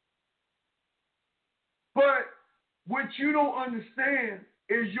 But what you don't understand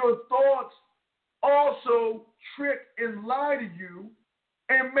is your thoughts also trick and lie to you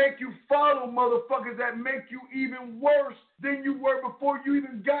and make you follow motherfuckers that make you even worse than you were before you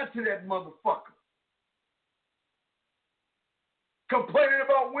even got to that motherfucker. Complaining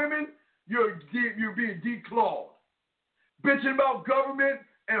about women, you're being declawed. Bitching about government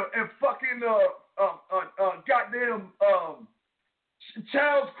and fucking goddamn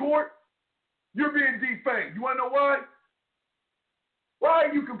child's court, you're being defamed. You want to know why? Why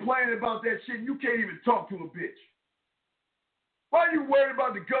are you complaining about that shit and you can't even talk to a bitch? Why are you worried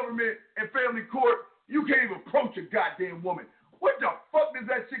about the government and family court? You can't even approach a goddamn woman. What the fuck does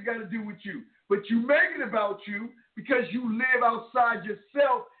that shit got to do with you? But you make it about you because you live outside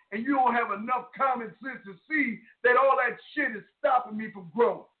yourself and you don't have enough common sense to see that all that shit is stopping me from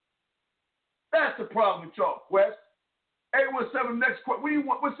growing. That's the problem with y'all, Quest. 817, next question. What do you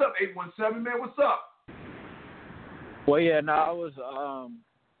want? What's up, 817, man? What's up? Well, yeah, no, I was,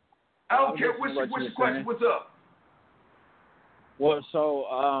 I don't care. What's your question? What's up? Well, so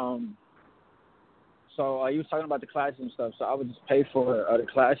you was talking about the classes and stuff. So I would just pay for the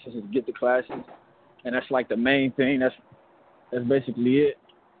classes and get the classes, and that's like the main thing. That's basically it.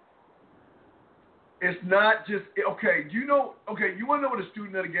 It's not just okay. You want to know what a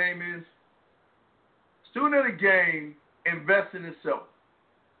student of the game is? Student of the game invests in itself.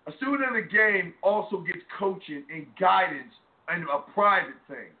 A student of the game also gets coaching and guidance and a private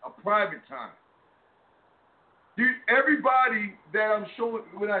thing, a private time. Dude, everybody that I'm showing,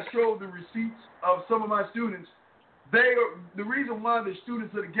 when I show the receipts of some of my students, the reason why they're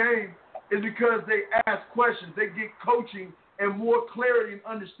students of the game is because they ask questions. They get coaching and more clarity and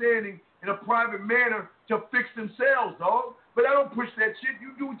understanding in a private manner to fix themselves, dog. But I don't push that shit.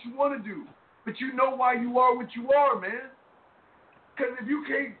 You do what you want to do. But you know why you are what you are, man. Because if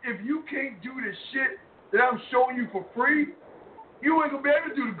you can't do the shit that I'm showing you for free, you ain't gonna be able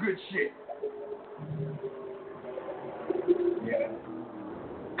to do the good shit. Yeah.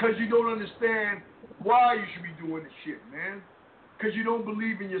 Because you don't understand why you should be doing this shit, man. Because you don't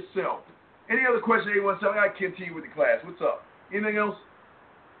believe in yourself. Any other question, 817? I continue with the class. What's up? Anything else?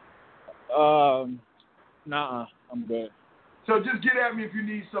 Nah, I'm good. So just get at me if you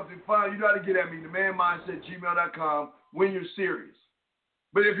need something. Fine, you got to get at me. TheManMindset@gmail.com when you're serious.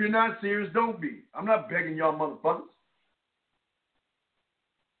 But if you're not serious, don't be. I'm not begging y'all motherfuckers.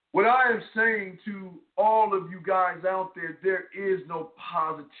 What I am saying to all of you guys out there, there is no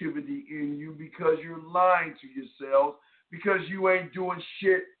positivity in you because you're lying to yourselves because you ain't doing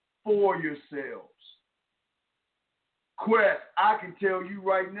shit for yourselves. Quest, I can tell you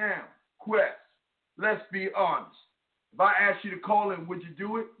right now, Quest, let's be honest. If I asked you to call in, would you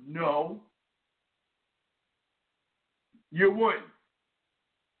do it? No. You wouldn't.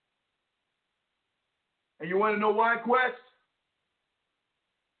 And you want to know why, Quest?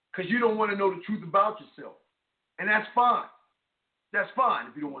 Because you don't want to know the truth about yourself. And that's fine. That's fine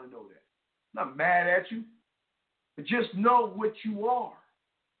if you don't want to know that. I'm not mad at you. But just know what you are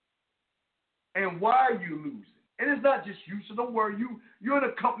and why you're losing. And it's not just you, so don't worry. You're in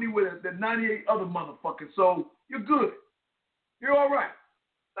a company with the 98 other motherfuckers, so you're good. You're all right.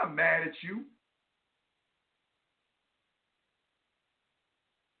 I'm not mad at you.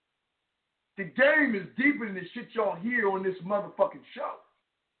 The game is deeper than the shit y'all hear on this motherfucking show.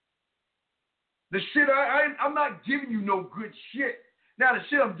 The shit I'm not giving you no good shit. Now the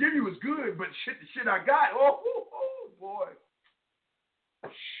shit I'm giving you is good, but the shit I got, oh boy.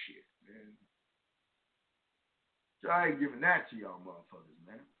 Shit, man. I ain't giving that to y'all motherfuckers,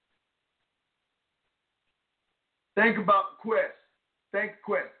 man. Think about Quest.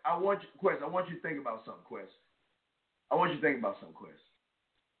 Quest. I want you to think about something, Quest.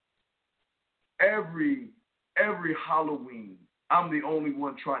 Every Halloween, I'm the only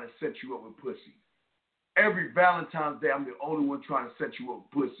one trying to set you up with pussy. Every Valentine's Day, I'm the only one trying to set you up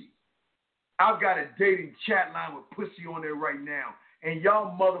with pussy. I've got a dating chat line with pussy on there right now. And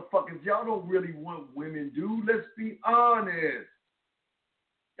y'all motherfuckers, y'all don't really want women, dude. Let's be honest.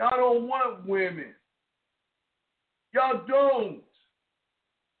 Y'all don't want women. Y'all don't.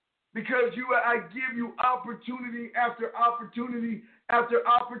 Because I give you opportunity after opportunity after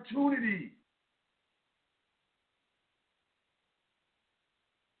opportunity.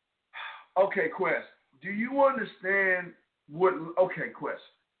 Okay, Quest. Do you understand what... Okay, Quest.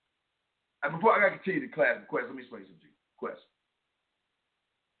 before I got to continue the class, Quest, let me explain something to you. Quest.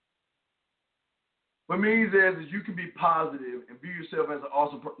 What it means is you can be positive and view yourself as an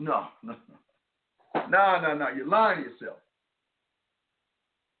awesome person. No. You're lying to yourself.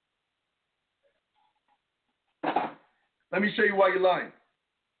 Let me show you why you're lying.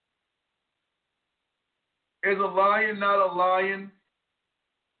 Is a lion not a lion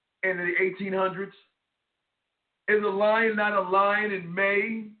in the 1800s? Is a lion not a lion in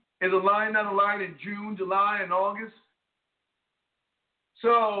May? Is a lion not a lion in June, July, and August?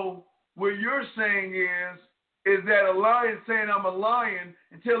 So what you're saying is that a lion saying I'm a lion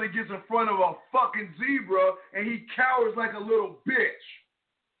until he gets in front of a fucking zebra and he cowers like a little bitch.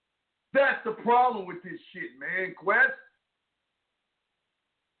 That's the problem with this shit, man, Quest.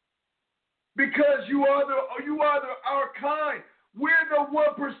 Because you are our kind. We're the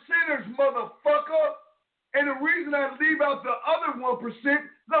 1%ers, motherfucker. And the reason I leave out the other 1%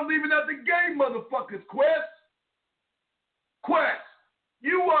 is I'm leaving out the gay motherfuckers, Quest. Quest,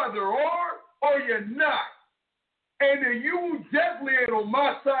 you either are or you're not. And then you definitely ain't on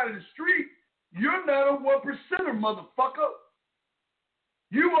my side of the street. You're not a 1%er, motherfucker.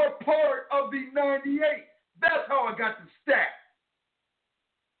 You are part of the 98. That's how I got the stat.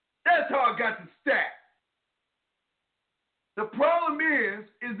 That's how I got the stat. The problem is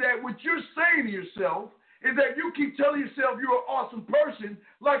that what you're saying to yourself is that you keep telling yourself you're an awesome person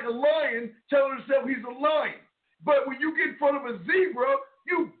like a lion telling himself he's a lion. But when you get in front of a zebra,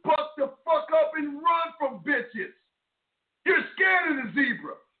 you buck the fuck up and run from bitches. You're scared of the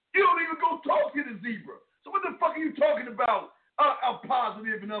zebra. You don't even go talk to the zebra. So what the fuck are you talking about? I'm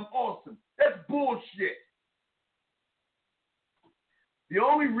positive and I'm awesome. That's bullshit. The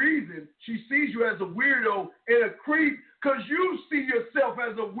only reason she sees you as a weirdo and a creep because you see yourself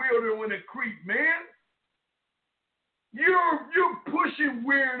as a weirdo and a creep, man. You're pushing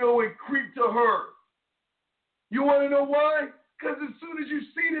weirdo and creep to her. You want to know why? Because as soon as you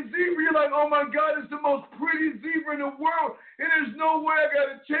see the zebra, you're like, oh my God, it's the most pretty zebra in the world. And there's no way I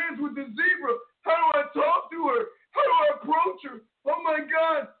got a chance with the zebra. How do I talk to her? How do I approach her? Oh my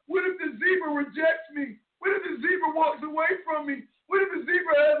God, what if the zebra rejects me? What if the zebra walks away from me? What if the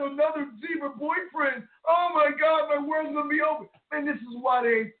zebra has another zebra boyfriend? Oh my God, my world's going to be over. And this is why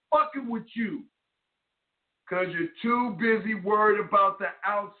they ain't fucking with you. Because you're too busy worried about the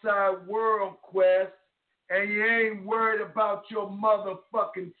outside world, Quest. And you ain't worried about your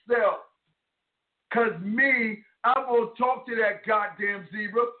motherfucking self. Because me, I'm going to talk to that goddamn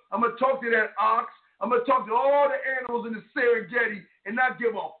zebra. I'm going to talk to that ox. I'm going to talk to all the animals in the Serengeti and not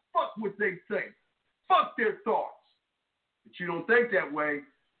give a fuck what they think. Fuck their thoughts. But you don't think that way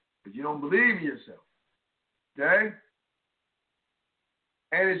because you don't believe in yourself. Okay?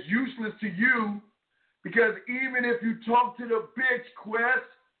 And it's useless to you because even if you talk to the bitch, Quest,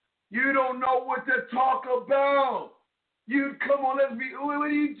 you don't know what to talk about. You come on, what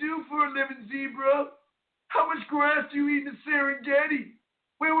do you do for a living, zebra? How much grass do you eat in the Serengeti?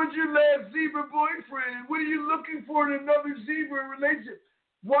 Where was your last zebra boyfriend? What are you looking for in another zebra relationship?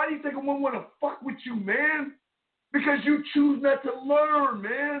 Why do you think I won't want to fuck with you, man? Because you choose not to learn,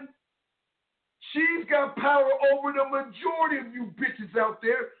 man. She's got power over the majority of you bitches out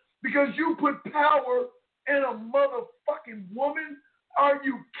there because you put power in a motherfucking woman. Are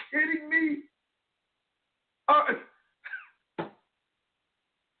you kidding me?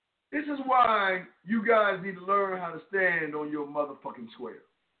 This is why you guys need to learn how to stand on your motherfucking square.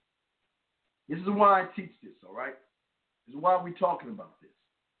 This is why I teach this, all right? This is why we're talking about this.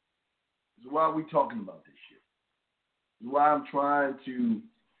 This is why we're talking about this shit. This is why I'm trying to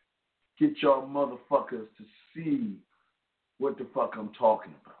get y'all motherfuckers to see what the fuck I'm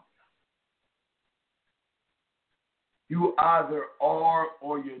talking about. You either are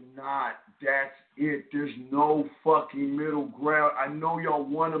or you're not. That's it. There's no fucking middle ground. I know y'all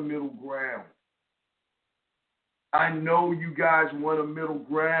want a middle ground. I know you guys want a middle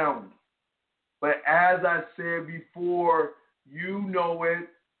ground. But as I said before, you know it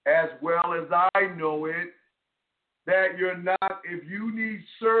as well as I know it, that you're not, if you need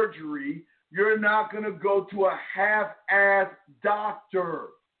surgery, you're not going to go to a half-ass doctor.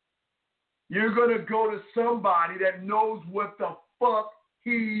 You're going to go to somebody that knows what the fuck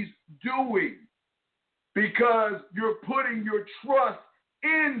he's doing because you're putting your trust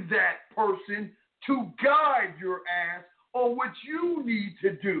in that person to guide your ass on what you need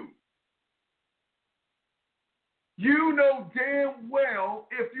to do. You know damn well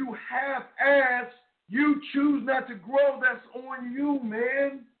if you half-ass, you choose not to grow, that's on you,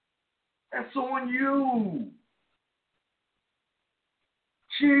 man. That's on you.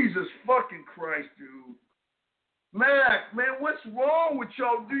 Jesus fucking Christ, dude. Mac, man, what's wrong with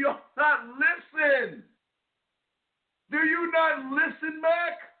y'all? Do y'all not listen? Do you not listen,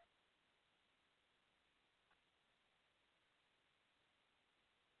 Mac?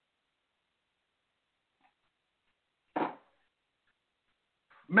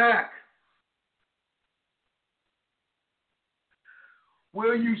 Mac,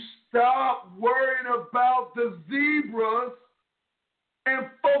 will you stop worrying about the zebras and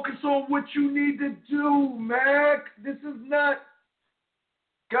focus on what you need to do, Mac? This is not,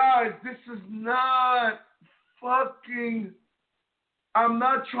 guys, this is not fucking, I'm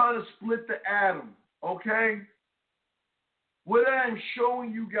not trying to split the atom, okay? What I am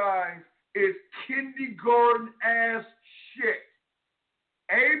showing you guys is kindergarten ass shit.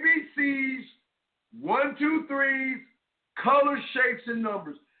 ABCs, 1, 2, 3s, color, shapes, and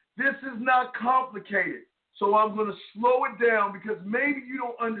numbers. This is not complicated. So I'm going to slow it down because maybe you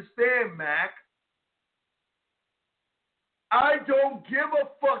don't understand, Mac. I don't give a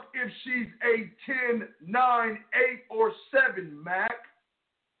fuck if she's a 10, 9, 8, or 7, Mac.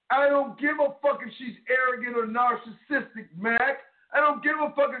 I don't give a fuck if she's arrogant or narcissistic, Mac. I don't give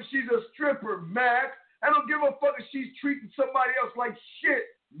a fuck if she's a stripper, Mac. I don't give a fuck if she's treating somebody else like shit,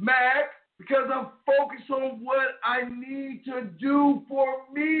 Mac, because I'm focused on what I need to do for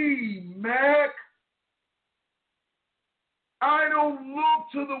me, Mac. I don't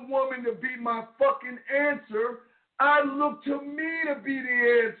look to the woman to be my fucking answer. I look to me to be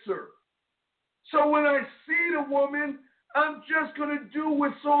the answer. So when I see the woman, I'm just going to do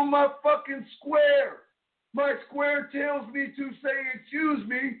what's on my fucking square. My square tells me to say excuse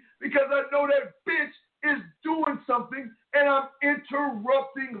me because I know that bitch is doing something and I'm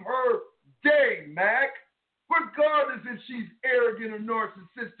interrupting her day, Mac. Regardless if she's arrogant or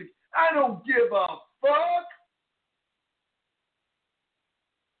narcissistic, I don't give a fuck.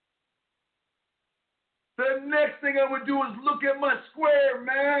 The next thing I'm going to do is look at my square,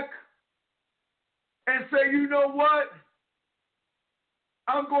 Mac, and say, you know what?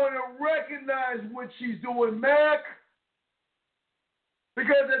 I'm going to recognize what she's doing, Mac,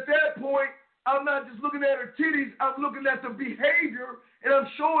 because at that point, I'm not just looking at her titties, I'm looking at the behavior, and I'm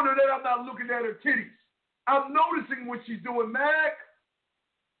showing her that I'm not looking at her titties. I'm noticing what she's doing, Mac.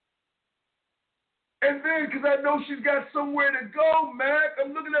 And then, because I know she's got somewhere to go, Mac,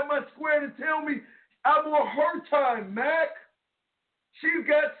 I'm looking at my square to tell me I'm on her time, Mac. She's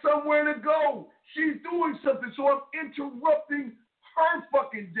got somewhere to go. She's doing something, so I'm interrupting her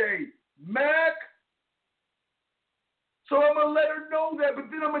fucking day, Mac. So I'm going to let her know that,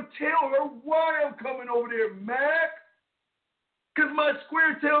 but then I'm going to tell her why I'm coming over there, Mac. Because my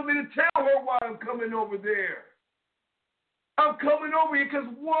square tells me to tell her why I'm coming over there. I'm coming over here because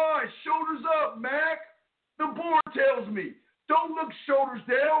why? Shoulders up, Mac. The board tells me. Don't look shoulders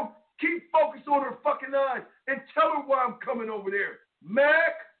down. Keep focused on her fucking eyes and tell her why I'm coming over there,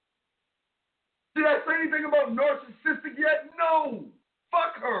 Mac. Did I say anything about narcissistic yet? No.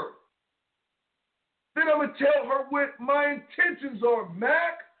 Fuck her. Then I'm going to tell her what my intentions are,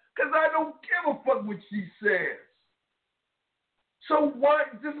 Mac, because I don't give a fuck what she says. So why?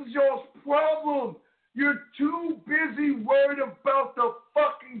 This is y'all's problem. You're too busy worried about the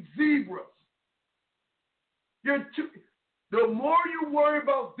fucking zebras. The more you worry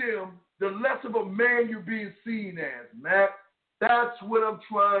about them, the less of a man you're being seen as, Mac. That's what I'm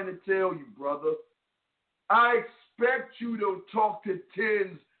trying to tell you, brother. I expect you to talk to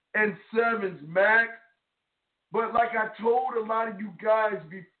 10s and 7s, Mac. But like I told a lot of you guys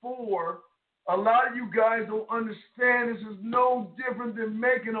before, a lot of you guys don't understand this is no different than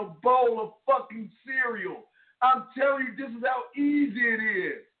making a bowl of fucking cereal. I'm telling you, this is how easy it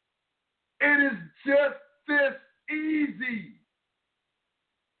is. It is just this easy.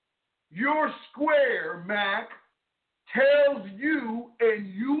 Your square, Mac, tells you, and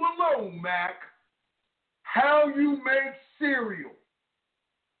you alone, Mac, how you make cereal.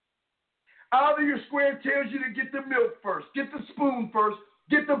 Either your square tells you to get the milk first, get the spoon first,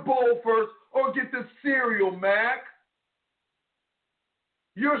 get the bowl first, or get the cereal, Mac.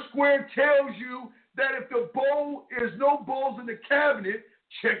 Your square tells you that if the bowl, there's no bowls in the cabinet,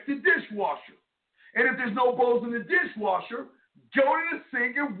 check the dishwasher. And if there's no bowls in the dishwasher, go to the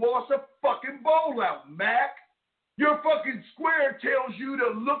sink and wash a fucking bowl out, Mac. Your fucking square tells you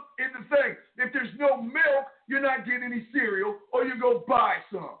to look in the thing. If there's no milk, you're not getting any cereal, or you go buy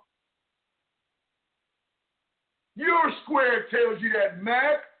some. Your square tells you that,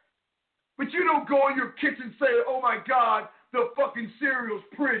 Mac. But you don't go in your kitchen and say, oh my God, the fucking cereal's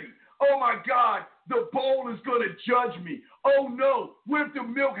pretty. Oh my God, the bowl is going to judge me. Oh no, what if the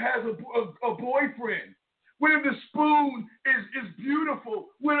milk has a boyfriend? What if the spoon is beautiful?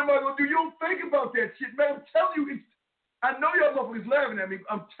 What am I going to do? You don't think about that shit, man. I'm telling you, I know y'all motherfuckers laughing at me.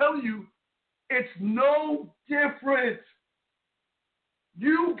 I'm telling you, it's no different.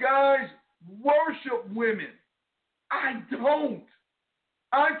 You guys worship women. I don't.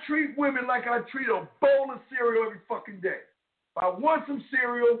 I treat women like I treat a bowl of cereal every fucking day. If I want some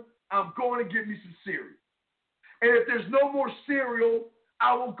cereal, I'm going to get me some cereal. And if there's no more cereal,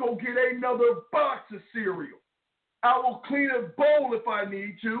 I will go get another box of cereal. I will clean a bowl if I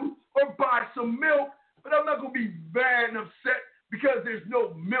need to, or buy some milk, but I'm not going to be mad and upset because there's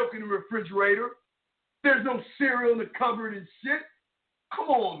no milk in the refrigerator. There's no cereal in the cupboard and shit. Come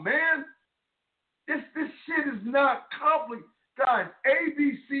on, man. This shit is not complicated. Guys,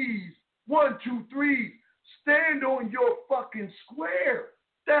 ABCs, 1, 2, 3, stand on your fucking square.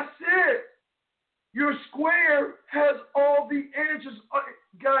 That's it. Your square has all the answers.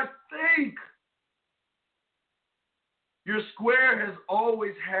 Guys, think. Your square has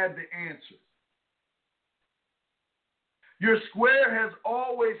always had the answers. Your square has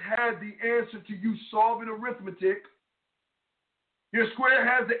always had the answer to you solving arithmetic. Your square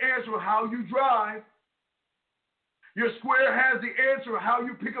has the answer of how you drive. Your square has the answer of how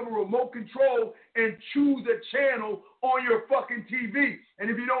you pick up a remote control and choose a channel on your fucking TV. And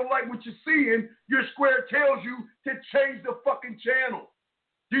if you don't like what you're seeing, your square tells you to change the fucking channel.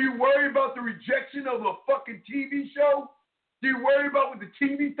 Do you worry about the rejection of a fucking TV show? Do you worry about what the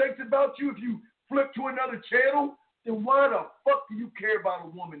TV thinks about you if you flip to another channel? Then why the fuck do you care about a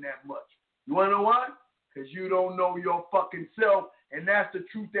woman that much? You want to know why? Because you don't know your fucking self, and that's the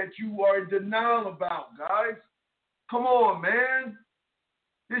truth that you are in denial about, guys. Come on, man.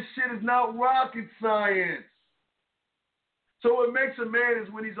 This shit is not rocket science. So what makes a man is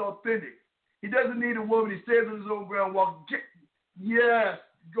when he's authentic. He doesn't need a woman. He stands on his own ground, walking. Yes.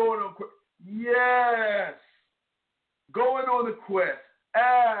 Going on quest. Yes. Going on the quest.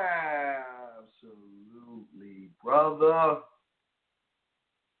 Absolutely, brother.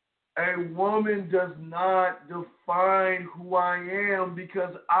 A woman does not define who I am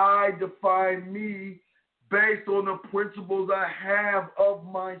because I define me based on the principles I have of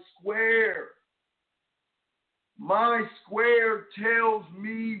my square. My square tells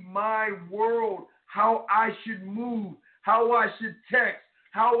me my world, how I should move, how I should text,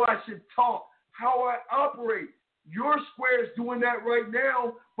 how I should talk, how I operate. Your square is doing that right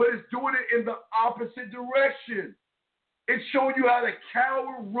now, but it's doing it in the opposite direction. It's showing you how to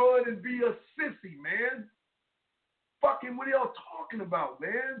cower, run, and be a sissy, man. Fucking what are y'all talking about,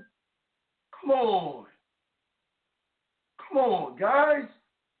 man? Come on. Come on, guys.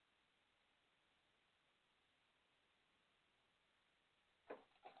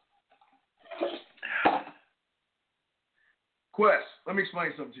 Quest, let me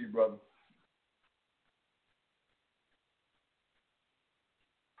explain something to you, brother.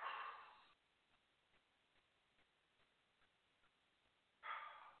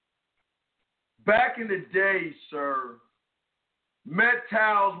 Back in the day, sir,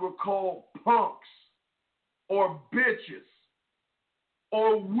 Metals were called punks or bitches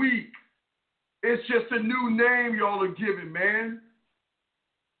or weak. It's just a new name y'all are giving, man.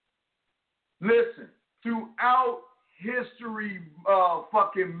 Listen, throughout history,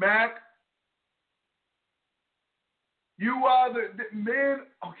 fucking Mac, you either, men,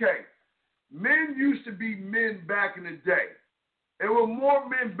 okay, men used to be men back in the day. There were more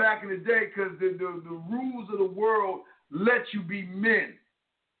men back in the day because the rules of the world let you be men.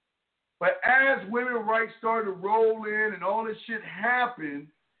 But as women's rights started to roll in and all this shit happened,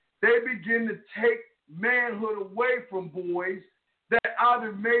 they begin to take manhood away from boys that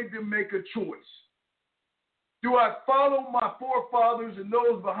either made them make a choice. Do I follow my forefathers and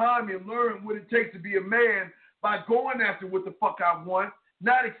those behind me and learn what it takes to be a man by going after what the fuck I want,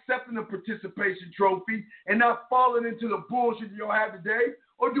 not accepting the participation trophy, and not falling into the bullshit y'all have today?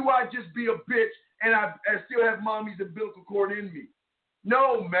 Or do I just be a bitch and I still have mommy's umbilical cord in me?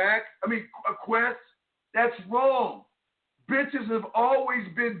 No, Quest, that's wrong. Bitches have always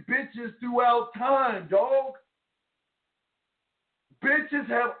been bitches throughout time, dog. Bitches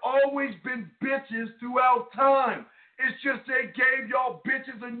have always been bitches throughout time. It's just they gave y'all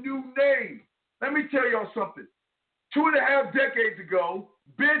bitches a new name. Let me tell y'all something. 2.5 decades ago,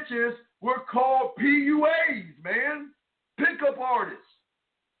 bitches were called PUAs, man. Pickup artists.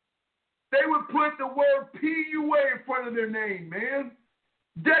 They would put the word PUA in front of their name, man.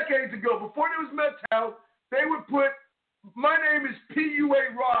 Decades ago, before there was Metal, they would put, my name is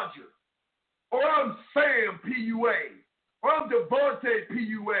PUA Roger, or I'm Sam PUA, or I'm Devontae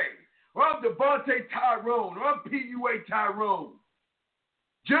PUA, or I'm Devontae Tyrone, or I'm PUA Tyrone.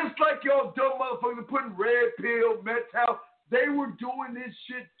 Just like y'all dumb motherfuckers are putting red pill, metal, they were doing this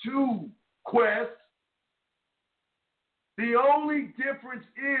shit too, Quest. The only difference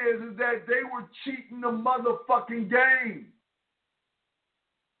is that they were cheating the motherfucking game.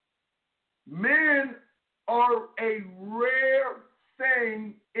 Men are a rare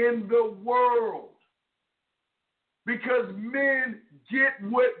thing in the world because men get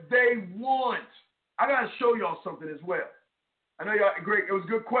what they want. I got to show y'all something as well. I know y'all, great, it was a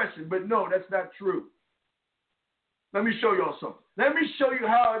good question, but no, that's not true. Let me show y'all something. Let me show you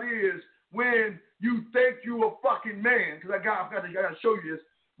how it is when you think you're a fucking man, because I got to show you this.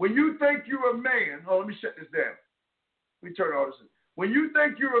 When you think you're a man, let me shut this down. Let me turn all this in. When you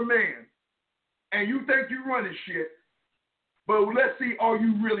think you're a man and you think you're running shit, but let's see, are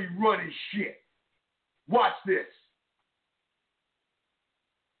you really running shit? Watch this.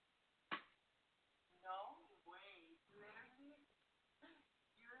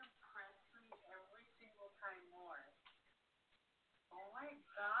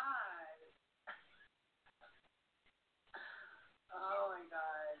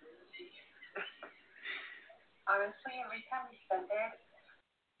 Honestly, every time we spend it,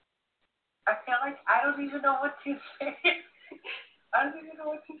 I feel like I don't even know what to say. I don't even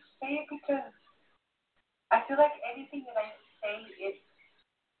know what to say because I feel like anything that I say it's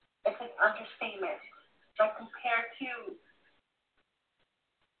an understatement. Like compared to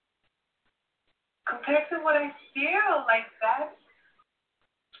what I feel, like that's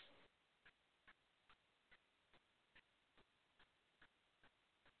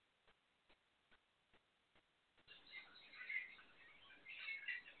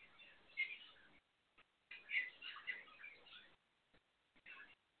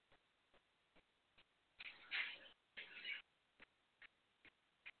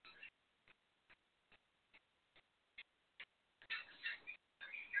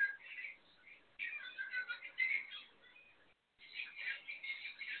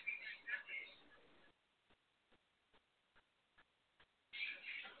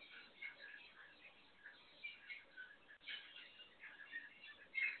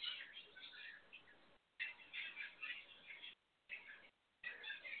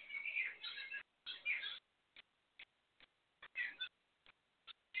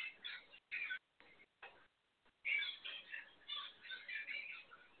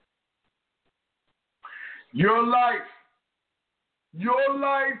Your life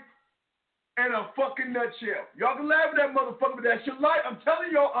in a fucking nutshell. Y'all can laugh at that motherfucker, but that's your life. I'm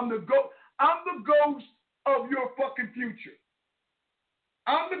telling y'all, I'm the ghost of your fucking future.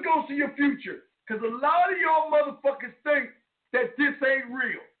 I'm the ghost of your future. Because a lot of y'all motherfuckers think that this ain't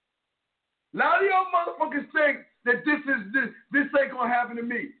real. A lot of y'all motherfuckers think that this ain't gonna happen to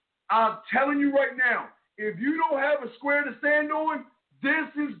me. I'm telling you right now, if you don't have a square to stand on,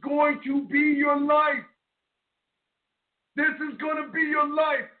 this is going to be your life. This is going to be your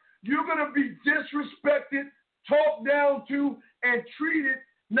life. You're going to be disrespected, talked down to, and treated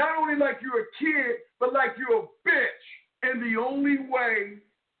not only like you're a kid, but like you're a bitch. And the only way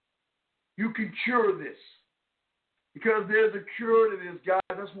you can cure this, because there's a cure to this, guys.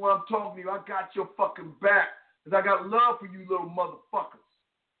 That's why I'm talking to you. I got your fucking back, because I got love for you little motherfuckers.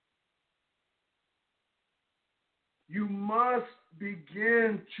 You must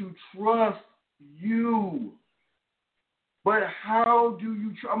begin to trust you. But how do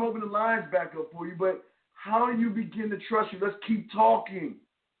you, I'm opening the lines back up for you, but how do you begin to trust you? Let's keep talking.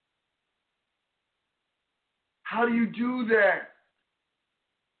 How do you do that?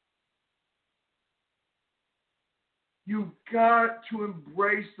 You've got to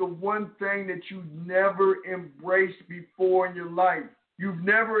embrace the one thing that you never embraced before in your life. You've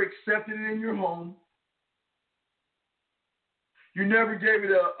never accepted it in your home. You never gave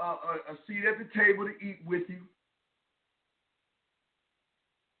it a seat at the table to eat with you.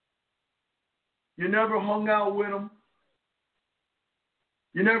 You never hung out with them.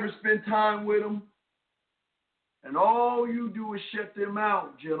 You never spent time with them. And all you do is shut them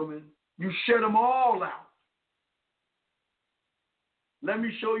out, gentlemen. You shut them all out. Let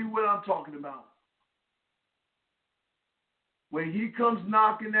me show you what I'm talking about. When he comes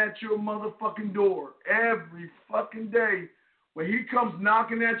knocking at your motherfucking door every fucking day, when he comes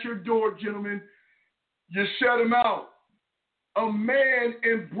knocking at your door, gentlemen, you shut him out. A man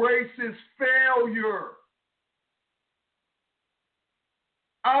embraces failure.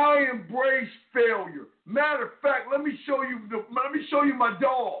 I embrace failure. Matter of fact, let me show you my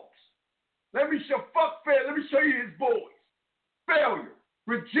dogs. Let me show you his boys. Failure,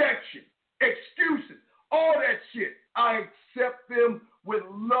 rejection, excuses, all that shit. I accept them with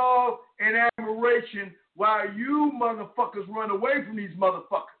love and admiration. separation while you motherfuckers run away from these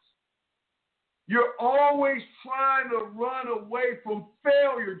motherfuckers. You're always trying to run away from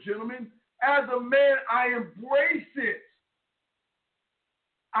failure, gentlemen. As a man, I embrace it.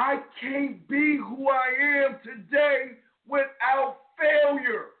 I can't be who I am today without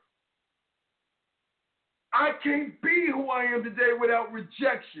failure. I can't be who I am today without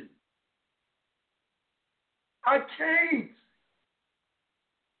rejection. I can't.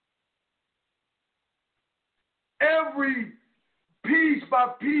 Every piece by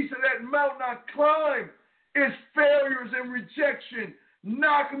piece of that mountain I climb is failures and rejection,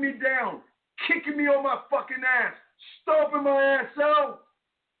 knocking me down, kicking me on my fucking ass, stomping my ass out.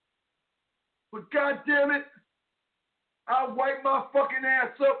 But goddamn it, I wipe my fucking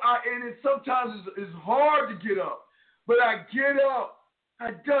ass up, and it sometimes is hard to get up. But I get up,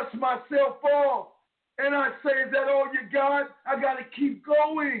 I dust myself off, and I say, is that all you got? I got to keep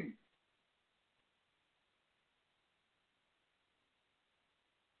going.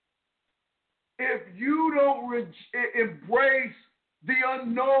 If you don't embrace the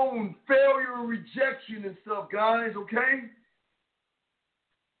unknown, failure and rejection and stuff, guys, okay?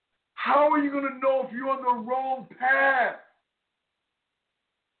 How are you going to know if you're on the wrong path?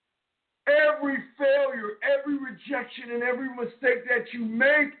 Every failure, every rejection, and every mistake that you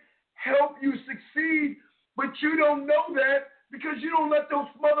make help you succeed, but you don't know that because you don't let those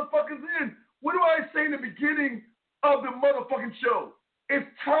motherfuckers in. What do I say in the beginning of the motherfucking show? It's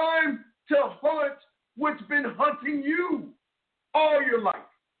time to hunt what's been hunting you all your life.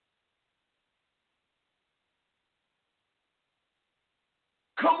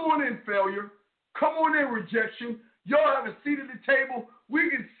 Come on in, failure. Come on in, rejection. Y'all have a seat at the table. We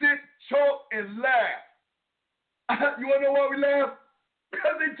can sit, talk, and laugh. You want to know why we laugh?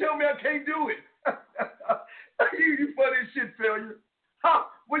 Because they tell me I can't do it. You funny as shit, failure. Ha!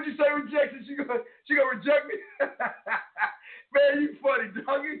 What'd you say, rejection? She gonna reject me? Man, you funny,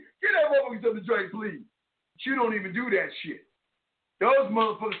 doggy. Get that motherfucker something to drink, please. But you don't even do that shit. Those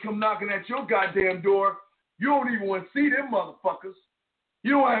motherfuckers come knocking at your goddamn door. You don't even want to see them motherfuckers.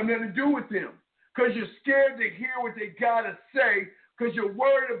 You don't have nothing to do with them because you're scared to hear what they got to say because you're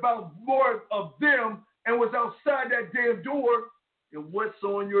worried about more of them and what's outside that damn door and what's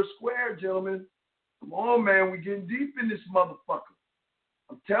on your square, gentlemen. Come on, man. We're getting deep in this motherfucker.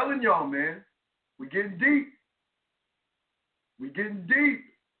 I'm telling y'all, man. We're getting deep. We're getting deep.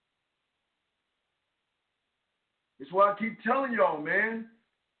 That's why I keep telling y'all, man.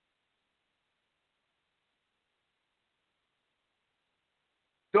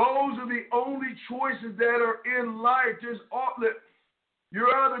 Those are the only choices that are in life.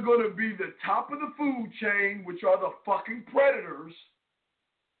 You're either going to be the top of the food chain, which are the fucking predators,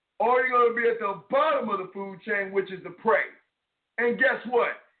 or you're going to be at the bottom of the food chain, which is the prey. And guess what?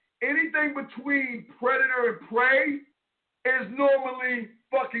 Anything between predator and prey is normally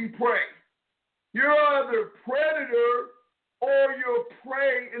fucking prey. You're either predator or you're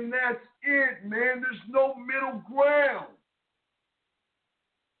prey, and that's it, man. There's no middle ground.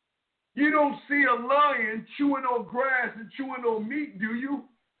 You don't see a lion chewing on grass and chewing on meat, do you?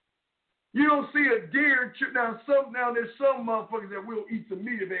 You don't see a deer now there's some motherfuckers that will eat some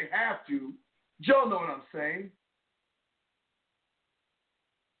meat if they have to. Y'all know what I'm saying.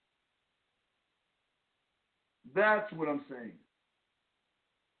 That's what I'm saying.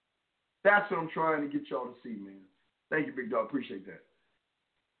 That's what I'm trying to get y'all to see, man. Thank you, big dog. Appreciate that.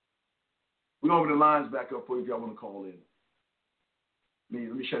 We're going to open the lines back up for you if y'all want to call in.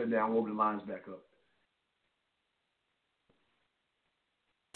 Let me shut it down. We'll open the lines back up.